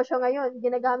na negosyo ngayon.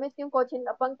 Ginagamit yung kotse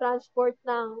na pang transport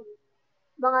ng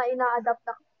mga ina-adapt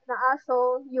na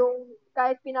aso, yung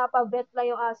kahit pinapa-vet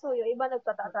lang yung aso, yung iba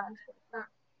nagpata-transport na.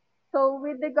 So,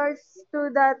 with regards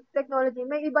to that technology,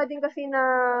 may iba din kasi na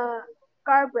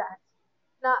car brands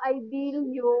na ideal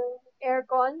yung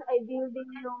aircon, ideal din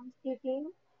yung seating,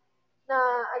 na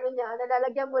ano niya,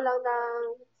 nalalagyan mo lang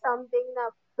ng something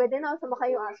na pwede na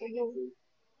sumakay yung aso.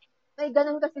 May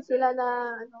ganun kasi sila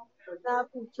na, na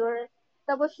feature.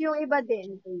 Tapos yung iba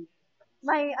din,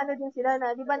 may ano din sila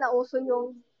na, di ba nauso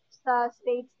yung sa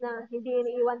states na hindi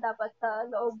iniiwan dapat sa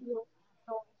loob yung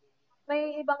so,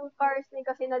 may ibang cars din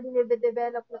kasi na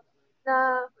dinidevelop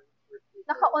na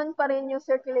naka-on pa rin yung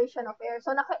circulation of air.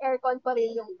 So, naka-aircon pa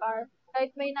rin yung car.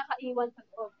 Kahit may nakaiwan sa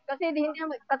loob. Kasi hindi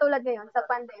naman, katulad ngayon, sa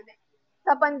pandemic.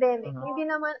 Sa pandemic, Mhm. hindi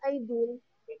naman ideal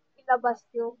ilabas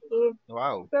yung kid.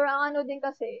 Wow. Pero ang ano din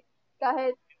kasi,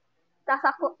 kahit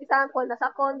example, nasa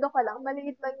condo ka lang,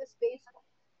 maliit lang yung space,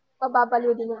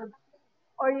 mababaliw din yung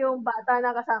or yung bata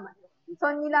na kasama niyo.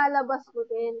 So, nilalabas ko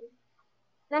din.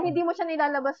 Na hindi mo siya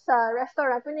nilalabas sa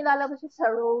restaurant, kung nilalabas siya sa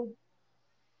road.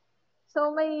 So,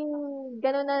 may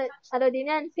gano'n na, ano din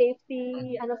yan,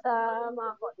 safety, ano sa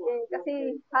mga kotse. Kasi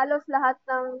halos lahat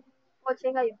ng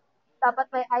kotse ngayon, dapat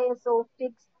may ISO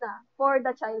fixed na for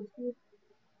the child seat.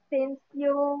 Since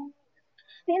yung,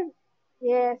 since,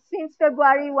 yes, since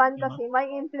February 1 Mhm. kasi, may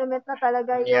implement na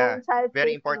talaga Yeah. yung child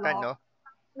Very safety important, law no?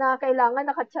 na kailangan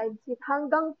naka-child seat.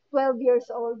 Hanggang 12 years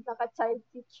old, naka-child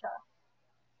seat siya.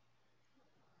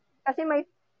 Kasi may,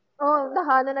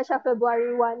 nahana na siya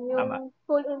February 1, Tama. yung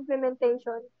full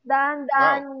implementation. Wow.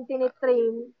 Dahan-dahan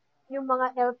tinitrain yung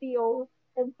mga LTO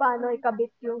kung paano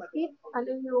ikabit yung seat,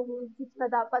 ano yung seat na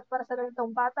dapat para sa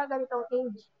ganitong bata, ganitong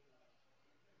age.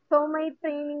 So, may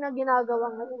training na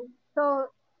ginagawa ngayon. So,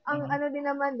 ang Mhm. ano din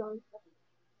naman nun,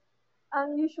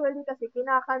 ang usually kasi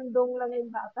kinakandong lang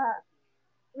yung bata,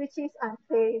 which is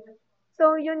unsafe.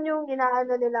 So, yun yung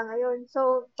inaano nila ngayon.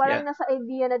 So, Yeah. parang nasa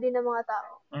idea na din ng mga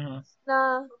tao Mhm. na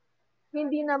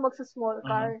hindi na magsa-small Mhm.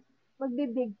 car,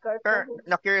 magbi-big car pa Pero din.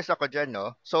 na-curious ako dyan,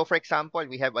 no? So, for example,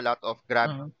 we have a lot of Grab,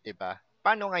 Mhm. di ba?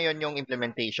 Paano ngayon yung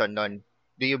implementation nun?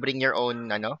 Do you bring your own,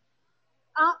 ano?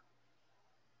 Ang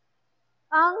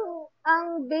ang ang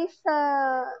base sa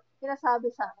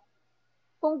sinasabi sa akin,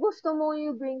 kung gusto mo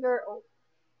you bring your own,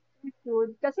 you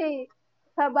should. Kasi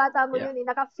sa bata mo Yeah. yun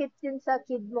nakafit yun sa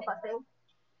kid mo kasi.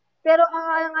 Pero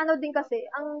ang ano din kasi,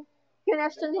 ang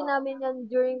question din namin yan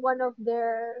during one of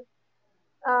their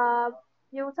uh,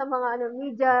 yung sa mga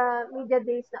media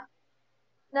days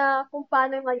na kung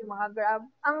paano nga yung mga Grab.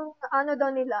 Ang ano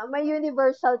daw nila, may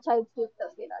universal child seat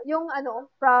daw sila. Yung ano,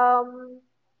 from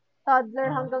toddler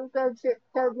Mhm. hanggang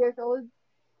 12 years old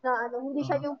na ano, hindi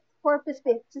siya Mhm. yung for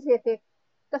specific.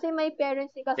 Kasi may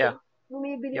parents din kasi Yeah.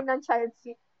 bumibili Yep. ng child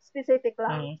seat specific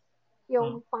lang. Mhm. Mhm. Yung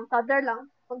pang toddler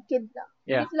lang, pang kid lang.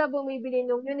 Hindi Yeah. sila bumibili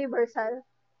ng universal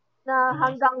na Mhm.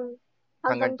 Hanggang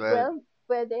hanggang 12. 12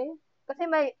 pwede. Kasi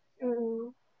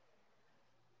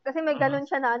kasi may Mhm. ganun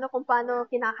siya na ano kung paano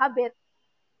kinakabit.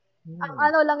 Ang Hmm.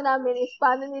 ano lang namin is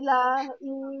paano nila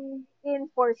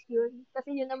i-enforce yun.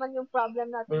 Kasi yun naman yung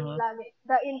problem natin Mhm. lagi.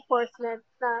 The enforcement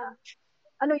na,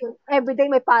 ano yun, everyday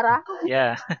may para.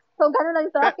 Yeah. So, ganun lang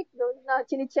yung Pero, traffic doon na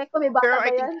chine-check ko may pero bata ba I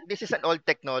think yan. this is an old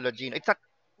technology. No? It's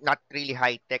not really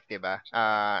high-tech, di ba?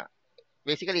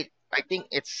 Basically, I think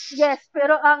it's... Yes,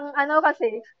 pero Oh,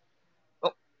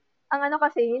 ang ano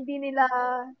kasi, hindi nila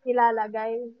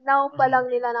nilalagay. Now pa Mhm. lang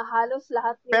nila na halos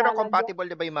lahat pero nilalagyan. compatible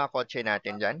di ba yung mga kotse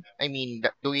natin dyan? I mean,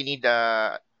 do we need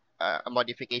a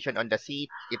modification on the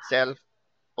seat itself?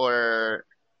 Or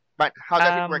but how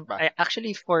does it work ba?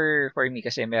 Actually for me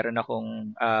kasi meron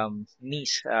akong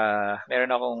niece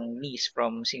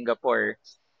from Singapore.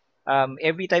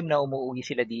 Every time na umuwi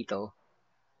sila dito,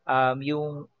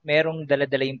 yung merong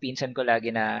dala-dala yung pinsan ko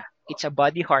lagi na it's a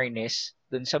body harness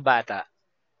dun sa bata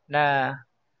na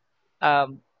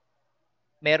um,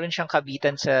 meron siyang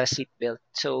kabitan sa seatbelt.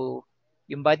 So,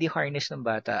 yung body harness ng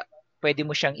bata, pwede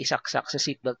mo siyang isaksak sa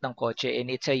seatbelt ng kotse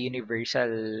and it's a universal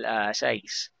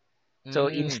size. So,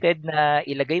 Mm. instead na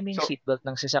ilagay mo yung So, seatbelt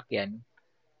ng sasakyan,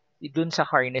 dun sa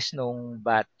harness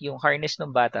yung harness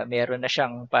ng bata, meron na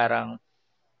siyang parang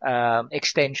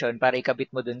extension para ikabit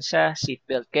mo dun sa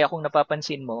seatbelt. Kaya kung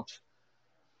napapansin mo,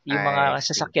 yung I mga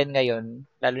see. sasakyan ngayon,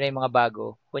 lalo na yung mga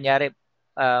bago, kunyari,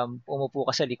 umupo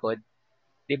ka sa likod,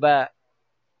 'di ba?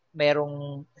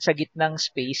 Merong sa gitnang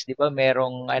space, 'di ba?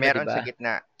 Merong ano, 'di Meron sa ba?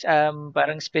 gitna.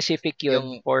 Parang specific 'yun Yung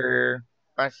for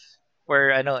pas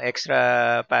extra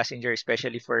passenger,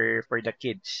 especially for the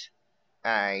kids.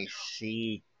 I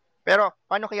see. Pero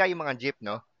paano kaya yung mga jeep,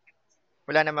 no?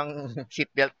 wala namang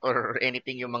seatbelt or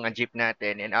anything yung mga jeep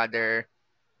natin and other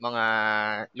mga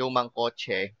lumang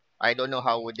kotse. I don't know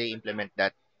how would they implement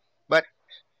that. But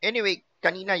anyway,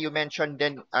 kanina you mentioned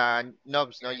din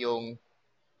knobs no yung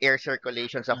air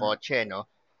circulation sa Mhm. kotse no.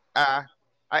 Ah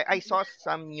I saw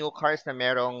some new cars na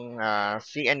merong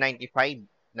CN95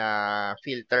 na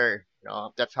filter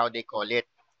no. That's how they call it.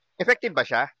 Effective ba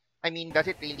siya? I mean, does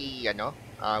it really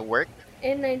work?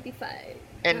 N95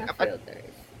 And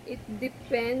filters. It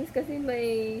depends kasi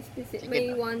sige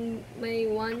may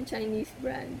na. one Chinese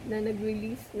brand na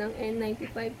nag-release ng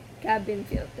N95 cabin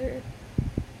filter.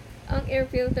 Ang air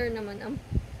filter naman, ang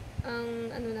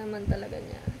ano naman talaga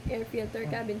niya, air filter,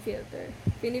 cabin filter.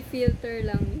 Pinifilter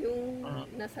lang yung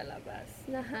Mhm. nasa labas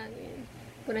na hangin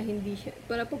para hindi siya,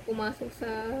 para pag pumasok sa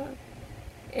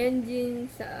engine,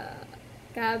 sa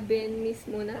cabin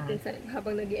mismo natin, Mhm.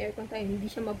 habang nag-aircon tayo, hindi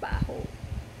siya mabaho.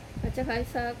 At saka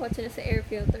sa kotse na sa air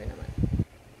filter naman,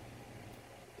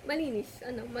 malinis,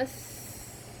 mas,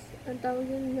 ang tawag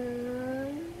yun na,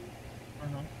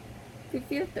 Mhm.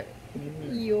 filter Mm.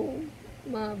 yung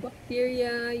mga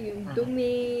bacteria, yung Mhm.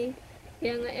 dumi.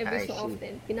 Kaya nga every I so see.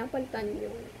 often, pinapalitan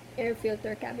yung air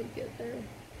filter, cabin filter.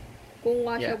 Kung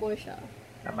Yeah, washable siya.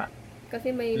 tama.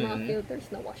 Kasi may mga Mhm. filters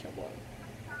na washable.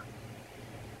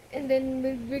 And then,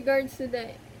 with regards to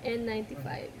the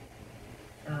N95,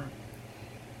 Mhm.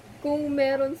 kung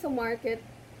meron sa market,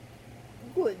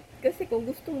 good. Kasi kung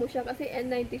gusto mo siya, kasi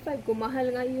N95, kung mahal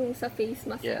nga yung sa face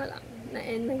mask Yeah. pa lang na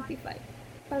N95,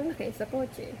 parang kayo sa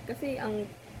kotse. Kasi ang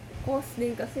cost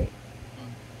din kasi.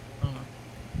 Mhm.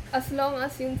 As long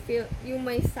as yung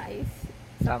may size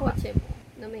sa Tama. kotse mo,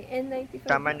 na may N95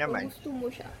 Tama na, kung naman. gusto mo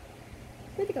siya,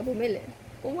 pwede ka bumili.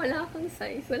 Kung wala kang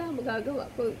size, wala kang magagawa.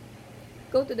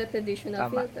 Go to the traditional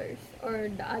Tama. filters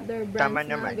or the other Tama brands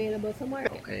na naman. available sa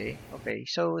market. Okay. Okay.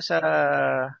 So sa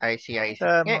I see.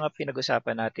 sa mga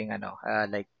pinag-usapan nating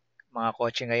like mga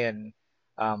kotse ngayon,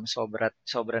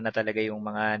 sobra na talaga yung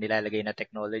mga nilalagay na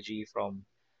technology from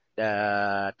the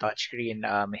touchscreen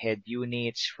head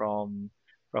units, from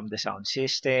the sound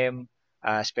system,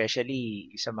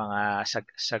 especially sa mga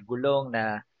sa gulong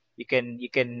na you can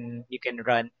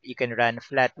run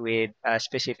flat with a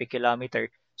specific kilometer.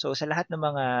 So sa lahat ng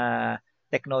mga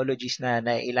technologies na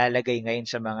nailalagay ngayon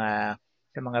sa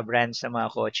mga brands ng mga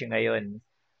kotse ngayon,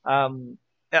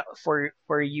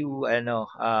 for you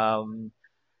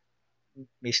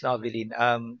Miss Novelin,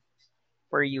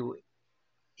 for you,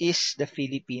 is the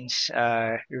Philippines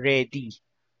ready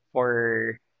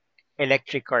for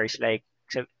electric cars like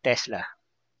Tesla?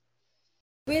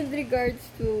 With regards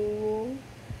to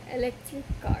electric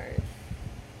cars,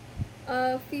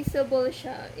 feasible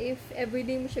siya if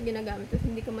everyday mo siya ginagamit tapos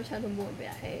hindi ka masyadong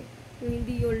bumabiyahe. Yung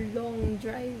hindi yung long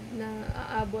drive na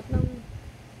aabot ng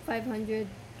 500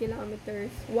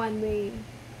 kilometers one way.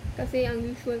 Kasi ang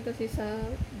usual kasi sa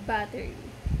battery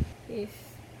is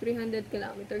 300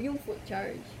 kilometer yung full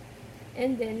charge.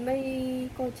 And then, may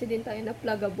kotse din tayo na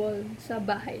pluggable sa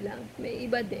bahay lang. May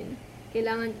iba din.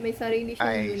 Kailangan, may sarili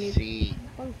siyang I unit see.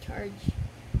 pang charge.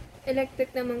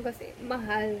 Electric naman kasi,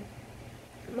 mahal.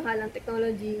 Mahal ang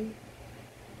technology.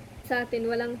 Sa atin,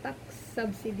 walang tax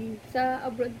subsidy. Sa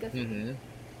abroad kasi, Mhm.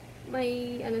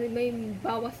 may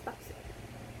bawas tax.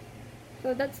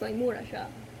 So, that's why mura siya.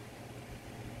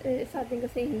 Sa atin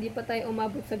kasi, hindi pa tayo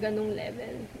umabot sa ganong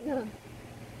level na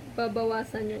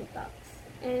babawasan yung tax.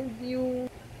 And yung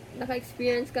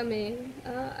naka-experience kami,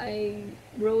 I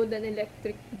rode an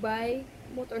electric bike,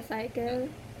 motorcycle.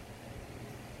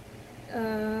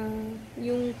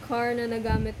 Yung car na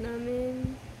nagamit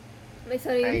namin, may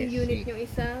sariling I unit see. yung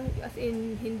isa, as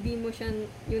in, hindi mo siya,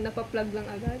 yung napaplug lang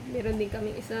agad. Meron din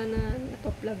kaming isa na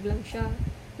napaplug lang siya.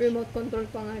 Remote control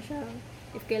pa nga siya.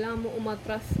 If kailangan mo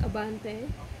umatras abante,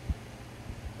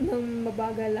 nang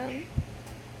mabagal lang,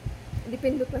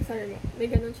 depende pa sa remote. May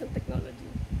ganun siyang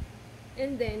technology.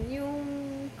 And then, yung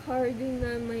car din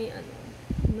na may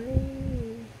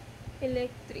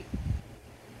electric.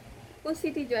 Kung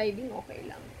city driving, okay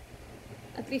lang.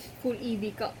 At least full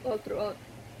EV ka all throughout.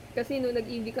 Kasi nung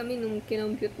nag-EV kami, nung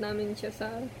kinompute namin siya sa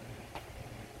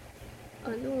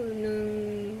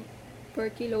nung per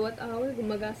kilowatt hour,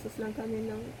 gumagastos lang kami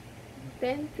ng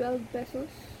 10-12 pesos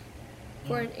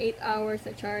for an 8 hours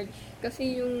na charge.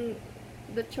 Kasi yung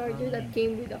the charger that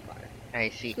came with the car, I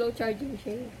see. slow charging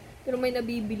siya. Pero may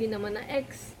nabibili naman na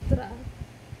extra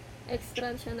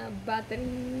siya na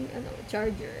battery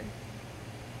charger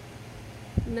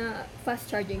na fast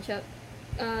charging siya.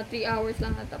 3 hours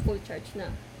lang at full charge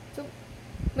na. So,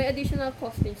 may additional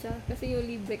cost din siya kasi yung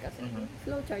libre kasi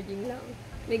slow charging lang.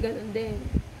 May ganun din.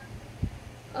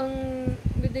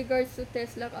 With regards to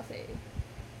Tesla kasi,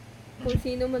 kung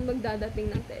sino man magdadating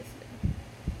ng Tesla.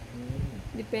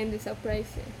 Depende sa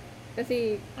price eh.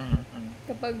 Kasi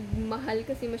kapag mahal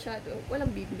kasi masyado,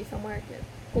 walang bibili sa market.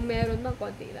 Kung meron man,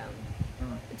 konti lang.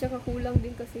 At saka kulang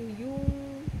din kasi yung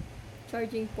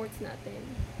charging ports natin.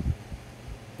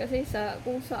 Kasi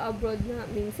kung sa abroad na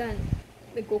minsan,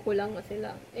 nagkukulang na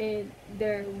sila. Eh,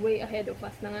 they're way ahead of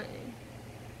us na nga eh.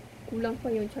 Kulang pa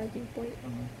yung charging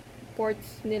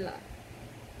ports nila.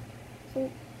 So,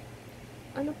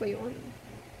 ano pa yun?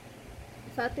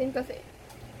 Sa atin kasi,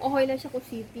 okay lang siya kung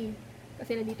city.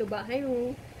 Kasi nandito bahay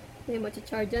mo, may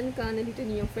matcha-chargean ka, nandito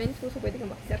niyo yung friends mo, so pwede kang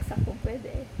makisaksak kung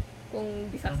pwede. Kung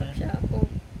bisaksak siya, kung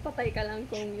patay ka lang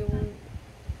kung yung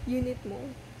unit mo,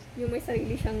 yung may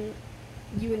sarili siyang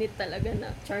unit talaga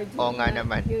na charging. Oo nga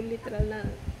naman. Yung literal na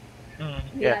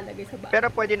Yeah. nilalagay sa bahay. Pero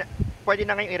pwede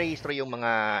na kayong i-register yung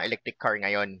mga electric car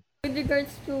ngayon. With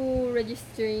regards to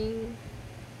registering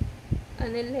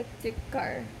an electric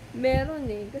car, meron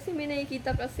eh. Kasi may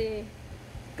nakikita kasi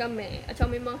kami, at saka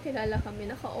may mga kilala kami,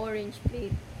 naka-orange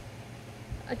plate.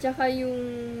 At saka yung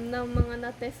mga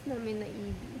na-test namin na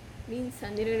EV,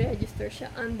 minsan nire-register siya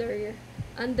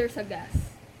under sa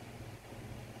gas.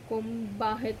 Kung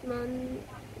bakit man,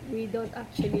 we don't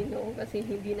actually know kasi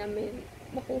hindi namin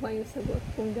makuha yung sagot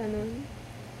kung ganun.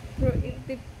 Pero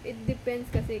it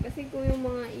depends kasi kung yung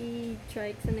mga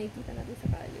e-trikes na nakikita natin sa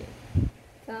kalye,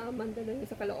 sa Mandaluyong,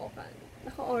 sa Caloocan,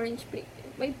 naka-orange plate.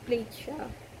 May plate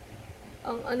siya.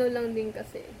 Ang ano lang din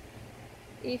kasi,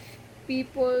 if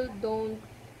people don't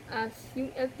ask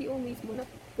yung LTO mismo na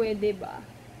pwede ba,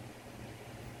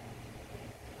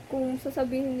 kung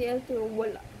sasabihin ni LTO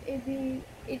wala, edi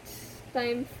it's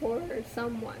time for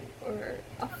someone or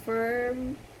a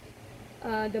firm,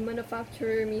 the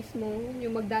manufacturer mismo,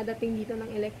 yung magdadating dito ng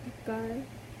electric car.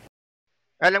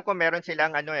 Alam ko meron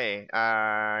silang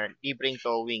libreng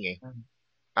towing eh.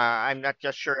 I'm not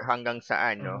just sure hanggang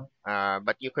saan, no?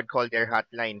 But you could call their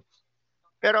hotline.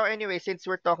 Pero anyway, since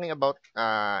we're talking about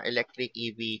electric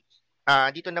EV,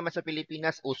 dito naman sa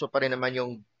Pilipinas, uso pa rin naman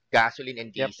yung gasoline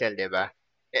and diesel, di ba?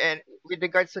 And with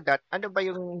regards to that, ano ba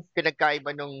yung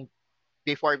pinagkaiba nung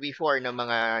before ng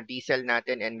mga diesel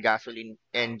natin and gasoline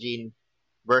engine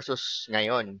versus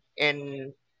ngayon?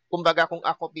 And kumbaga kung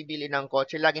ako bibili ng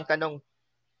kotse, laging tanong,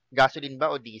 gasoline ba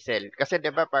o diesel? Kasi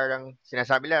 'di ba parang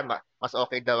sinasabi nila mas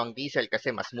okay daw ang diesel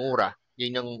kasi mas mura.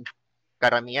 Yun yung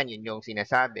karamihan, yun yung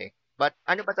sinasabi. But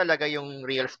ano ba talaga yung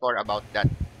real score about that?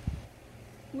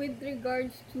 With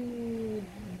regards to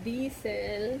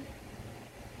diesel,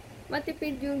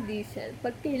 matipid yung diesel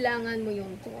pag kailangan mo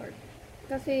yung torque.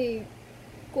 Kasi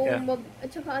kung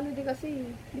at saka ano din kasi,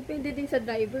 depende din sa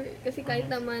driver. Kasi kahit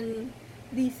naman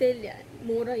diesel yan,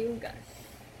 mura yung gas.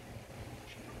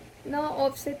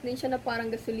 Na-offset din siya na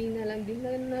parang gasolina lang din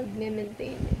na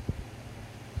nag-maintain eh.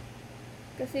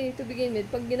 Kasi to begin with,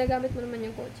 pag ginagamit mo naman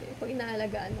yung kotse, pag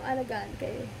inaalagaan mo, alagaan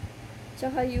kayo.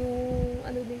 Tsaka yung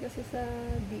ano din kasi sa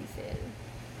diesel,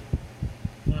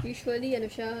 usually ano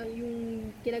siya, yung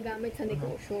ginagamit sa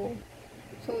negosyo.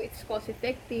 So it's cost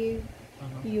effective.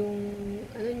 Yung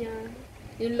ano niya,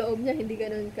 yung loob niya hindi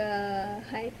ganoon ka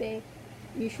high-tech.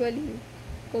 Usually,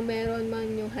 kung meron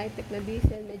man yung high-tech na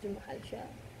diesel, medyo mahal siya.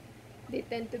 They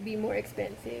tend to be more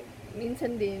expensive.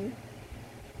 Minsan din,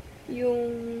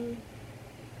 yung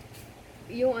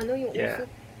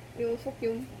usok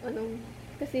yung anong,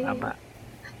 kasi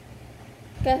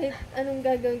kahit anong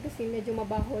gagawin kasi medyo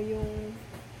mabaho yung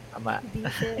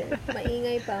diesel.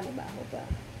 Maingay pa, mabaho pa.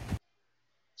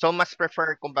 So mas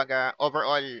prefer kumbaga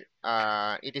overall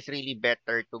it is really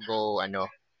better to go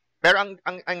pero ang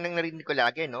narinig ko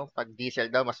lagi pag diesel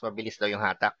daw mas mabilis daw yung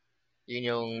hatak. Yun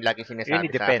yung lagi sinasabi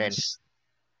really sa akin. depends.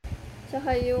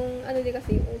 Tsaka yung ano din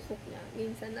kasi yung usok niya.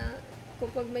 Minsan na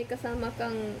kapag may kasama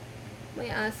kang may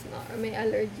asthma or may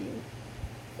allergy,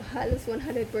 halos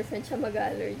 100% siya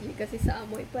mag-allergy kasi sa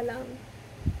amoy pa lang.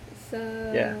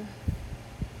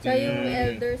 Tsaka yung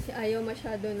elders ayaw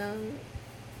masyado ng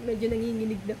medyo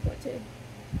nanginginig na kotse.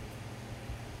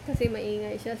 Kasi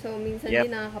maingay siya. So, minsan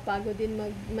din nakakapagod din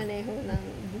magmaneho ng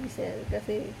diesel.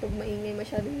 Kasi pag maingay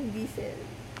masyado yung diesel,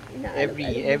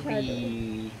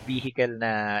 every vehicle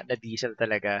na diesel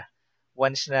talaga,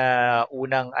 once na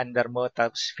unang andar mo,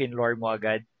 tapos finlore mo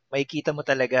agad, makikita mo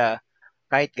talaga,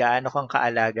 kahit gaano kang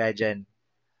kaalaga dyan,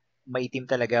 maitim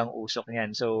talaga ang usok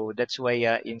niyan. So, that's why,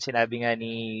 yung sinabi nga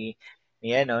ni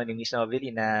Miss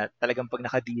Novelty na talagang pag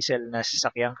naka-diesel na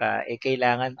sasakyan ka,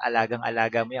 kailangan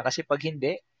alagang-alaga mo yan. Kasi pag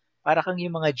hindi, para kang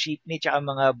yung mga jeepney tsaka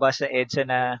mga bus sa EDSA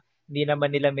na hindi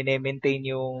naman nila minemaintain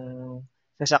yung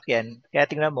sasakyan. Kaya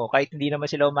tingnan mo, kahit hindi naman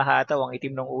sila umahataw, ang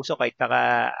itim ng usok, kahit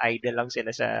naka-idle lang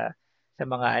sila sa sa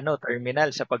mga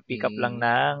terminal sa pag-pick up lang Mm.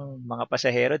 ng mga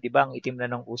pasahero, 'di ba? Ang itim na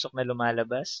ng usok na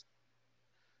lumalabas.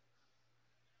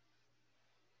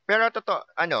 Pero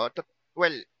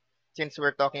well, since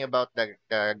we're talking about the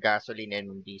gasoline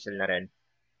and diesel na rin,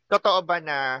 totoo ba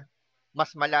na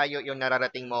mas malayo yung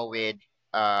nararating mo with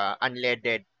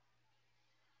unleaded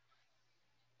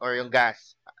or yung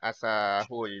gas as a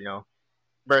whole, no?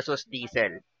 Versus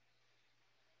diesel?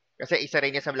 Kasi isa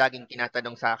rin yan sa laging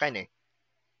tinatanong sa akin eh.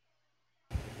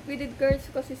 With regards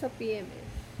kasi sa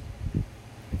PMS,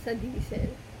 sa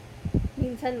diesel,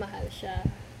 minsan mahal siya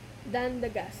than the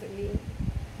gasoline.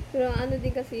 Pero ano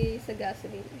din kasi sa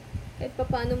gasoline, kahit pa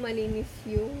paano malinis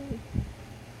yung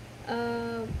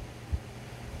uh,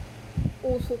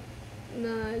 usok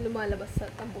na lumalabas sa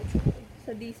tambucho mo.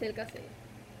 Sa diesel kasi,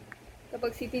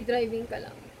 kapag city driving ka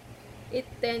lang, it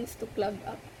tends to clog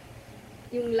up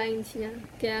yung lines niya.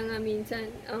 Kaya nga minsan,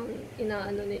 ang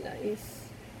inaano nila is,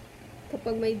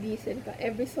 kapag may diesel ka,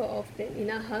 every so often,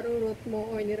 inaharurot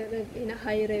mo or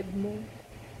ina-high rev mo.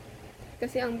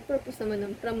 Kasi ang purpose naman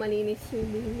ng para malinis yung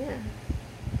linya.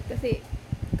 Kasi,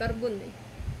 carbon eh.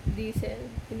 Diesel.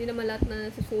 Hindi naman lahat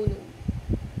na nasusunog.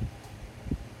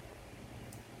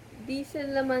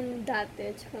 Diesel naman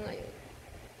dati, tsaka ngayon.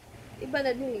 Iba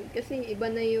na din eh. Kasi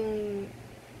iba na yung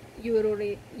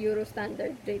Euro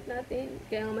standard rate natin.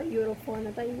 Kaya nga may Euro 4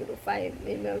 na tayo, Euro 5.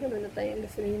 May mga ganun na tayong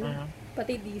gasolina.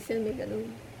 Pati diesel may ganun.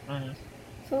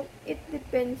 So, it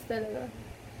depends talaga.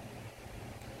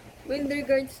 With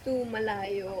regards to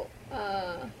malayo,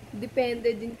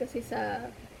 depende din kasi sa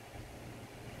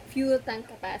fuel tank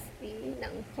capacity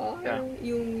ng car. Yeah.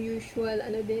 Yung usual,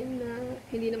 din na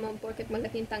hindi naman porket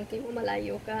malaking tangke mo,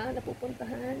 malayo ka,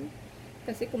 napupuntahan.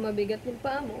 Kasi kung mabigat yung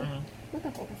paa mo,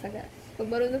 matako ka sa gas. Pag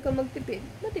marunong ka magtipid,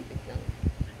 matipid lang.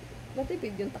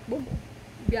 Matipid yung takbo mo,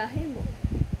 biyahe mo.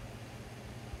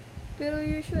 Pero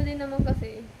usually naman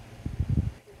kasi,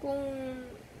 kung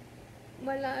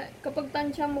kapag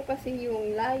tansya mo kasi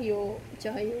yung layo,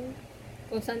 tsaka yung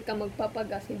kung saan ka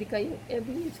magpapagas, hindi kayo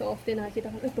every so often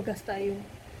nakikita ka, pagas tayo.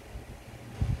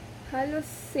 Halos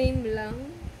same lang.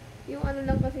 Yung ano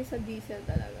lang kasi sa diesel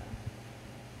talaga.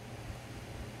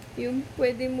 Yung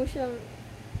pwede mo siyang,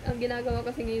 ang ginagawa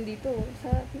kasi ngayon dito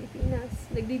sa Pilipinas,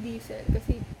 nagdi-diesel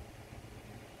kasi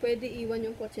pwede iwan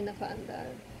yung kotse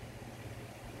nakaandar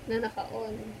na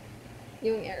naka-on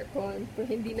yung aircon, pero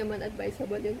hindi naman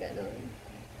advisable yung ganon.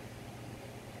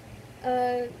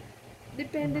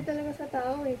 Depende talaga sa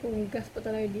tao eh, kung gas pa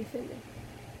talaga diesel eh.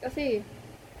 Kasi,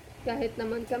 kahit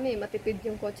naman kami, matipid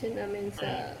yung kotse namin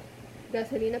sa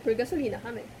gasolina, pero gasolina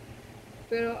kami.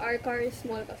 Pero our car is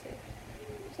small kasi.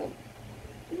 So,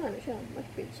 ano siya,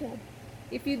 matipid siya.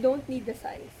 If you don't need the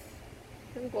size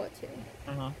ng kotse,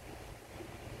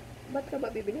 ba't ka ba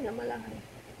bibili ng malaki?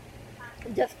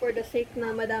 Just for the sake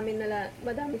na madami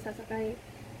sasakay.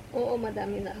 Oo,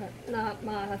 madami na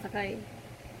makakasakay.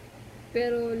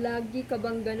 Pero lagi ka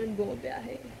bang ganun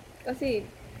bumabiyahe? Kasi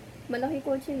malaki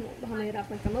kotse mo, baka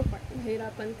mahirapan ka mag-park,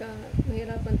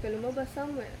 mahirapan ka lumabas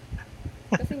somewhere.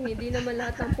 Kasi hindi naman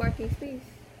lahat ng parking space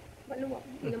maluwag.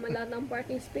 Hindi naman lahat ng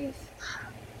parking space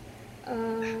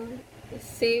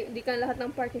safe, di ka lahat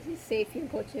ng parking space safe yung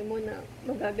kotse mo na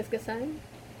magagasgasan.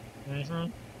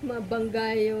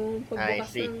 Mabangga yung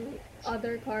pagbukas ng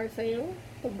other car sa'yo.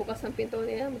 Pagbukas ng pinto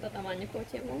nila, matatamaan yung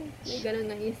kotse mo. May ganun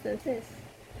ng instances.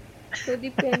 So,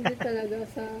 depende talaga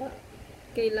sa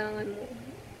kailangan mo.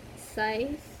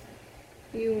 Size,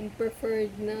 yung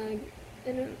preferred na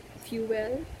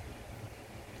fuel.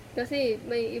 Kasi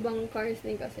may ibang cars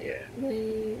din kasi.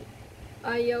 May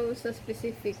ayaw sa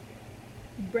specific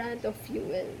brand of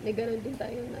fuel. May ganun din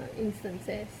tayo na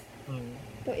instances.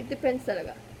 So, it depends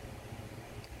talaga.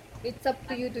 It's up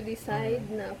to you to decide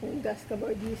na kung gas ka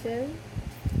ba or diesel.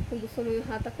 Kung gusto mo yung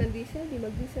hatak ng diesel, di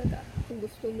mag-diesel ka. Kung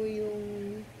gusto mo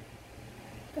yung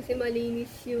kasi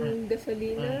malinis yung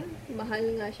gasolina, mahal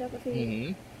nga siya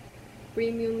kasi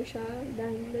premium siya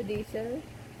than the diesel.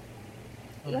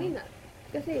 Why not?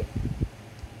 Kasi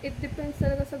it depends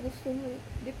talaga sa gusto mo.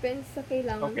 Depends sa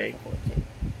kailangan mo sa kotse.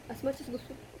 As much as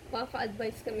gusto,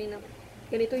 makaka-advise kami na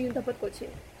ganito yung dapat kotse.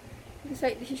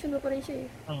 Decision mo pa rin siya eh.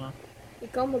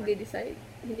 Ikaw magde-decide,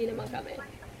 hindi naman kami.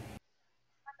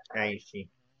 I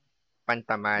see.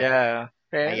 Pantamal. Yeah.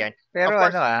 Ayan. Pero of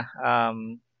course,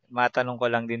 matanong ko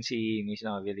lang din si Miss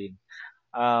Novelin.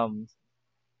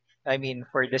 I mean,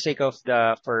 for the sake of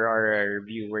for our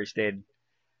viewers din,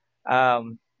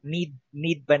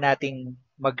 need ba nating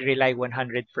mag-rely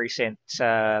 100%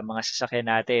 sa mga sasakyan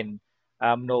natin,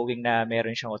 knowing na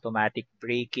meron siyang automatic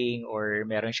braking or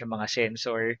meron siyang mga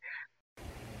sensor?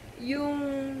 Yung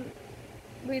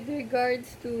With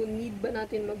regards to need ba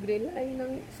natin mag-rely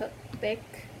sa tech,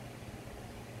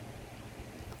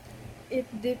 it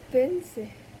depends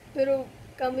eh. Pero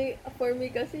for me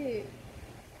kasi,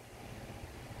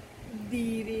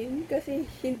 di rin. Kasi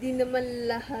hindi naman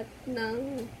lahat ng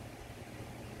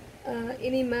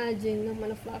inimagine ng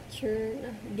manufacturer na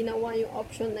ginawa yung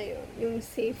option na yun. Yung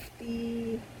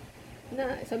safety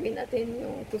na sabihin natin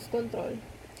yung cruise control.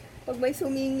 Pag may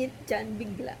sumingit dyan,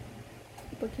 bigla.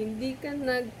 Pag hindi ka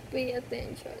nag-pay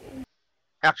attention.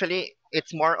 Actually,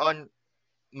 it's more on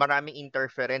maraming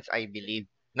interference, I believe.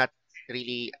 Not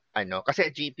really, kasi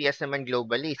GPS naman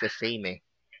globally is the same eh.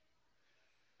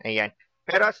 Ayan.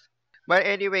 Pero, but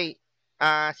anyway,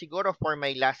 siguro for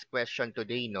my last question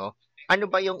today, no? Ano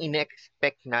ba yung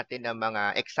ine-expect natin na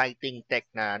mga exciting tech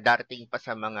na darating pa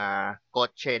sa mga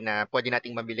kotse na pwede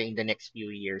nating mabili in the next few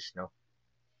years, no?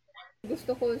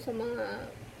 Gusto ko sa mga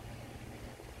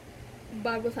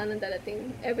bago sana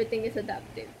darating, everything is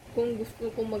adaptive. Kung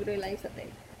gusto kong mag-rely sa tech.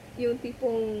 Yung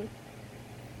tipong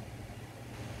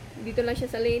dito lang siya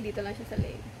sa lane, dito lang siya sa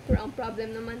lane. Pero ang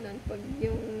problem naman nun, pag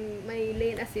yung may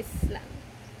lane assist lang,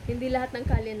 hindi lahat ng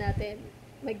kalye natin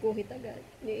may guhit agad.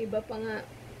 Yung iba pa nga,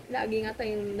 lagi nga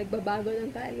tayong nagbabago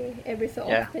ng kalye. Every so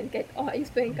Yeah. often, kahit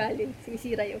ayos pa yung kalye,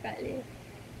 sinisira yung kalye.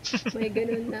 May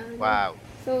ganun na. Wow.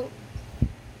 So,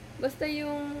 basta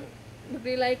yung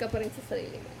mag-rely ka pa rin sa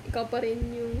sarili mo. Ikaw pa rin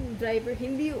yung driver.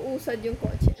 Hindi uusad yung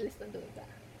kotse. Alis na doon ka.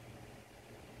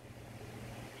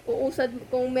 Uusad,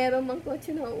 kung meron mang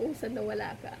kotse na uusad na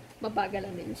wala ka, mabagal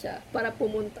lang din siya para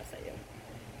pumunta sa'yo.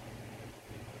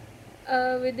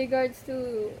 With regards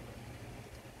to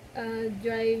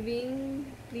driving,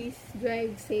 please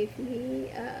drive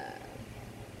safely.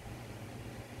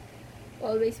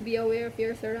 Always be aware of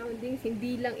your surroundings.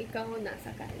 Hindi lang ikaw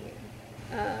nasa kalye.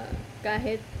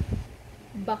 Kahit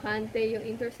bakante yung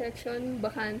intersection,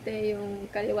 bakante yung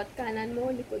kaliwat kanan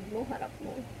mo, likod mo, harap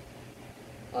mo.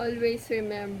 Always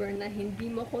remember na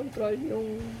hindi mo control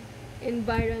yung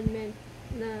environment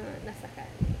na nasa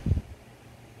kalye.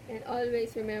 And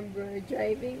always remember,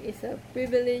 driving is a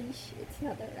privilege, it's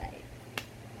not a right.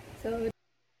 So,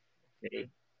 Okay.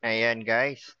 Ayan,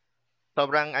 guys.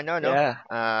 Sobrang no? Yeah.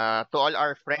 To all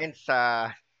our friends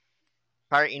sa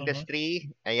car Mhm.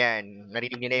 industry, ayan,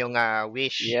 narinig niyo na yung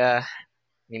wish Yeah.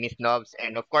 ni Miss Nobs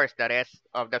and of course the rest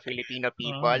of the Filipino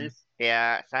people. Mm.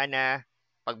 Kaya sana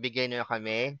pagbigyan niyo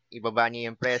kami, ibaba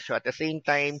niyo yung presyo at the same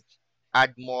time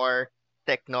add more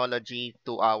technology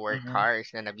to our Mhm. cars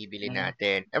na nabibili Mhm.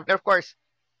 natin. And of course,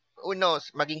 who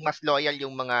knows, maging mas loyal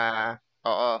yung mga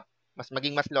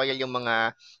maging mas loyal yung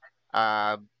mga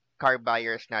uh, car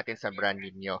buyers natin sa brand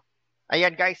ninyo.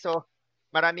 Ayan guys, so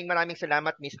maraming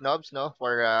salamat Miss Nobs no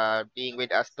for being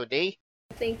with us today.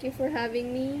 thank you for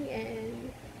having me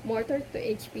and more to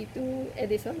HP2,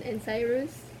 Edison, and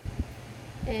Cyrus.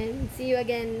 And see you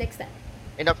again next time.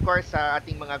 And of course, sa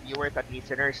ating mga viewers at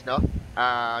listeners, no,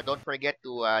 don't forget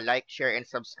to like, share, and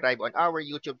subscribe on our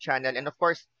YouTube channel. And of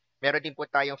course, meron din po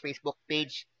tayong Facebook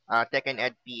page, Tech and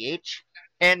Ed PH.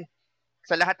 And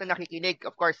sa lahat na nakikinig,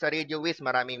 of course, sa Radio Wiz,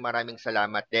 maraming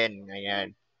salamat din.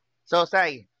 Ayan. So,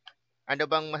 Sai, ano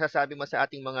bang masasabi mo sa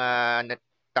ating mga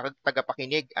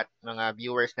tagapakinig at mga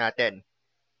viewers natin?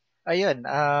 Ayun,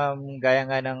 gaya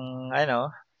nga ng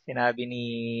sinabi ni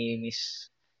Miss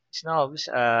Snobs,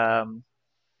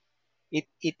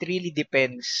 it really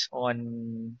depends on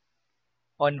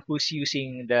who's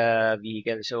using the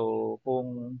vehicle. So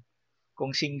kung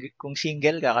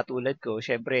single ka katulad ko,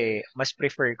 syempre mas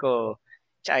prefer ko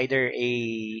it's either a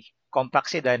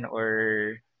compact sedan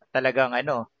or talagang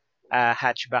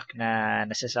hatchback na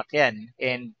nasasakyan.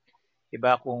 And 'di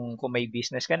ba kung may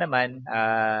business ka naman,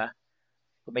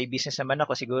 kung may business naman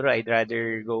ako, siguro I'd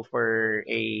rather go for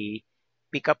a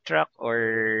pickup truck or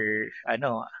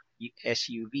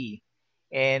SUV.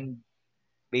 And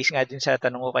based nga dun sa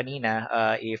tanong ko kanina,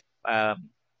 if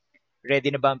ready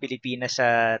na ba ang Pilipinas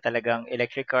sa talagang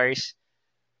electric cars,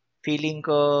 feeling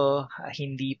ko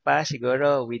hindi pa,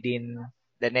 siguro within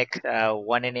the next 1.5,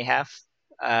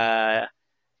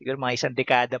 siguro mga isang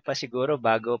dekada pa siguro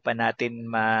bago pa natin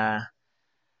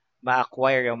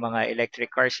ma-acquire yung mga electric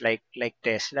cars like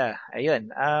Tesla.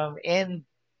 Ayun. And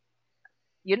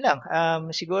yun lang.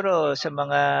 Siguro sa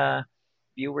mga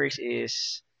viewers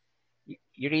is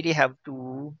you really have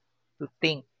to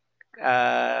think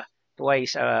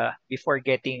twice before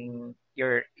getting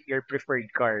your preferred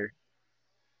car.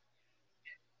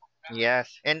 Yes.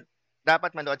 And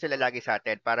dapat manood sila lagi sa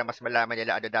atin para mas malaman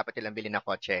nila ano dapat nilang bilhin na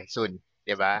kotse soon.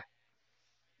 'Di ba?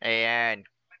 Ayan.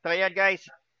 So, ayan guys.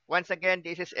 Once again,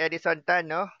 this is Edison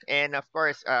Tan, no? And of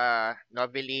course,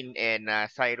 Noveline and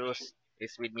Cyrus,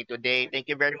 is with me today. Thank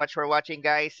you very much for watching,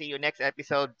 guys. See you next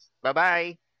episode.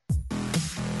 Bye-bye.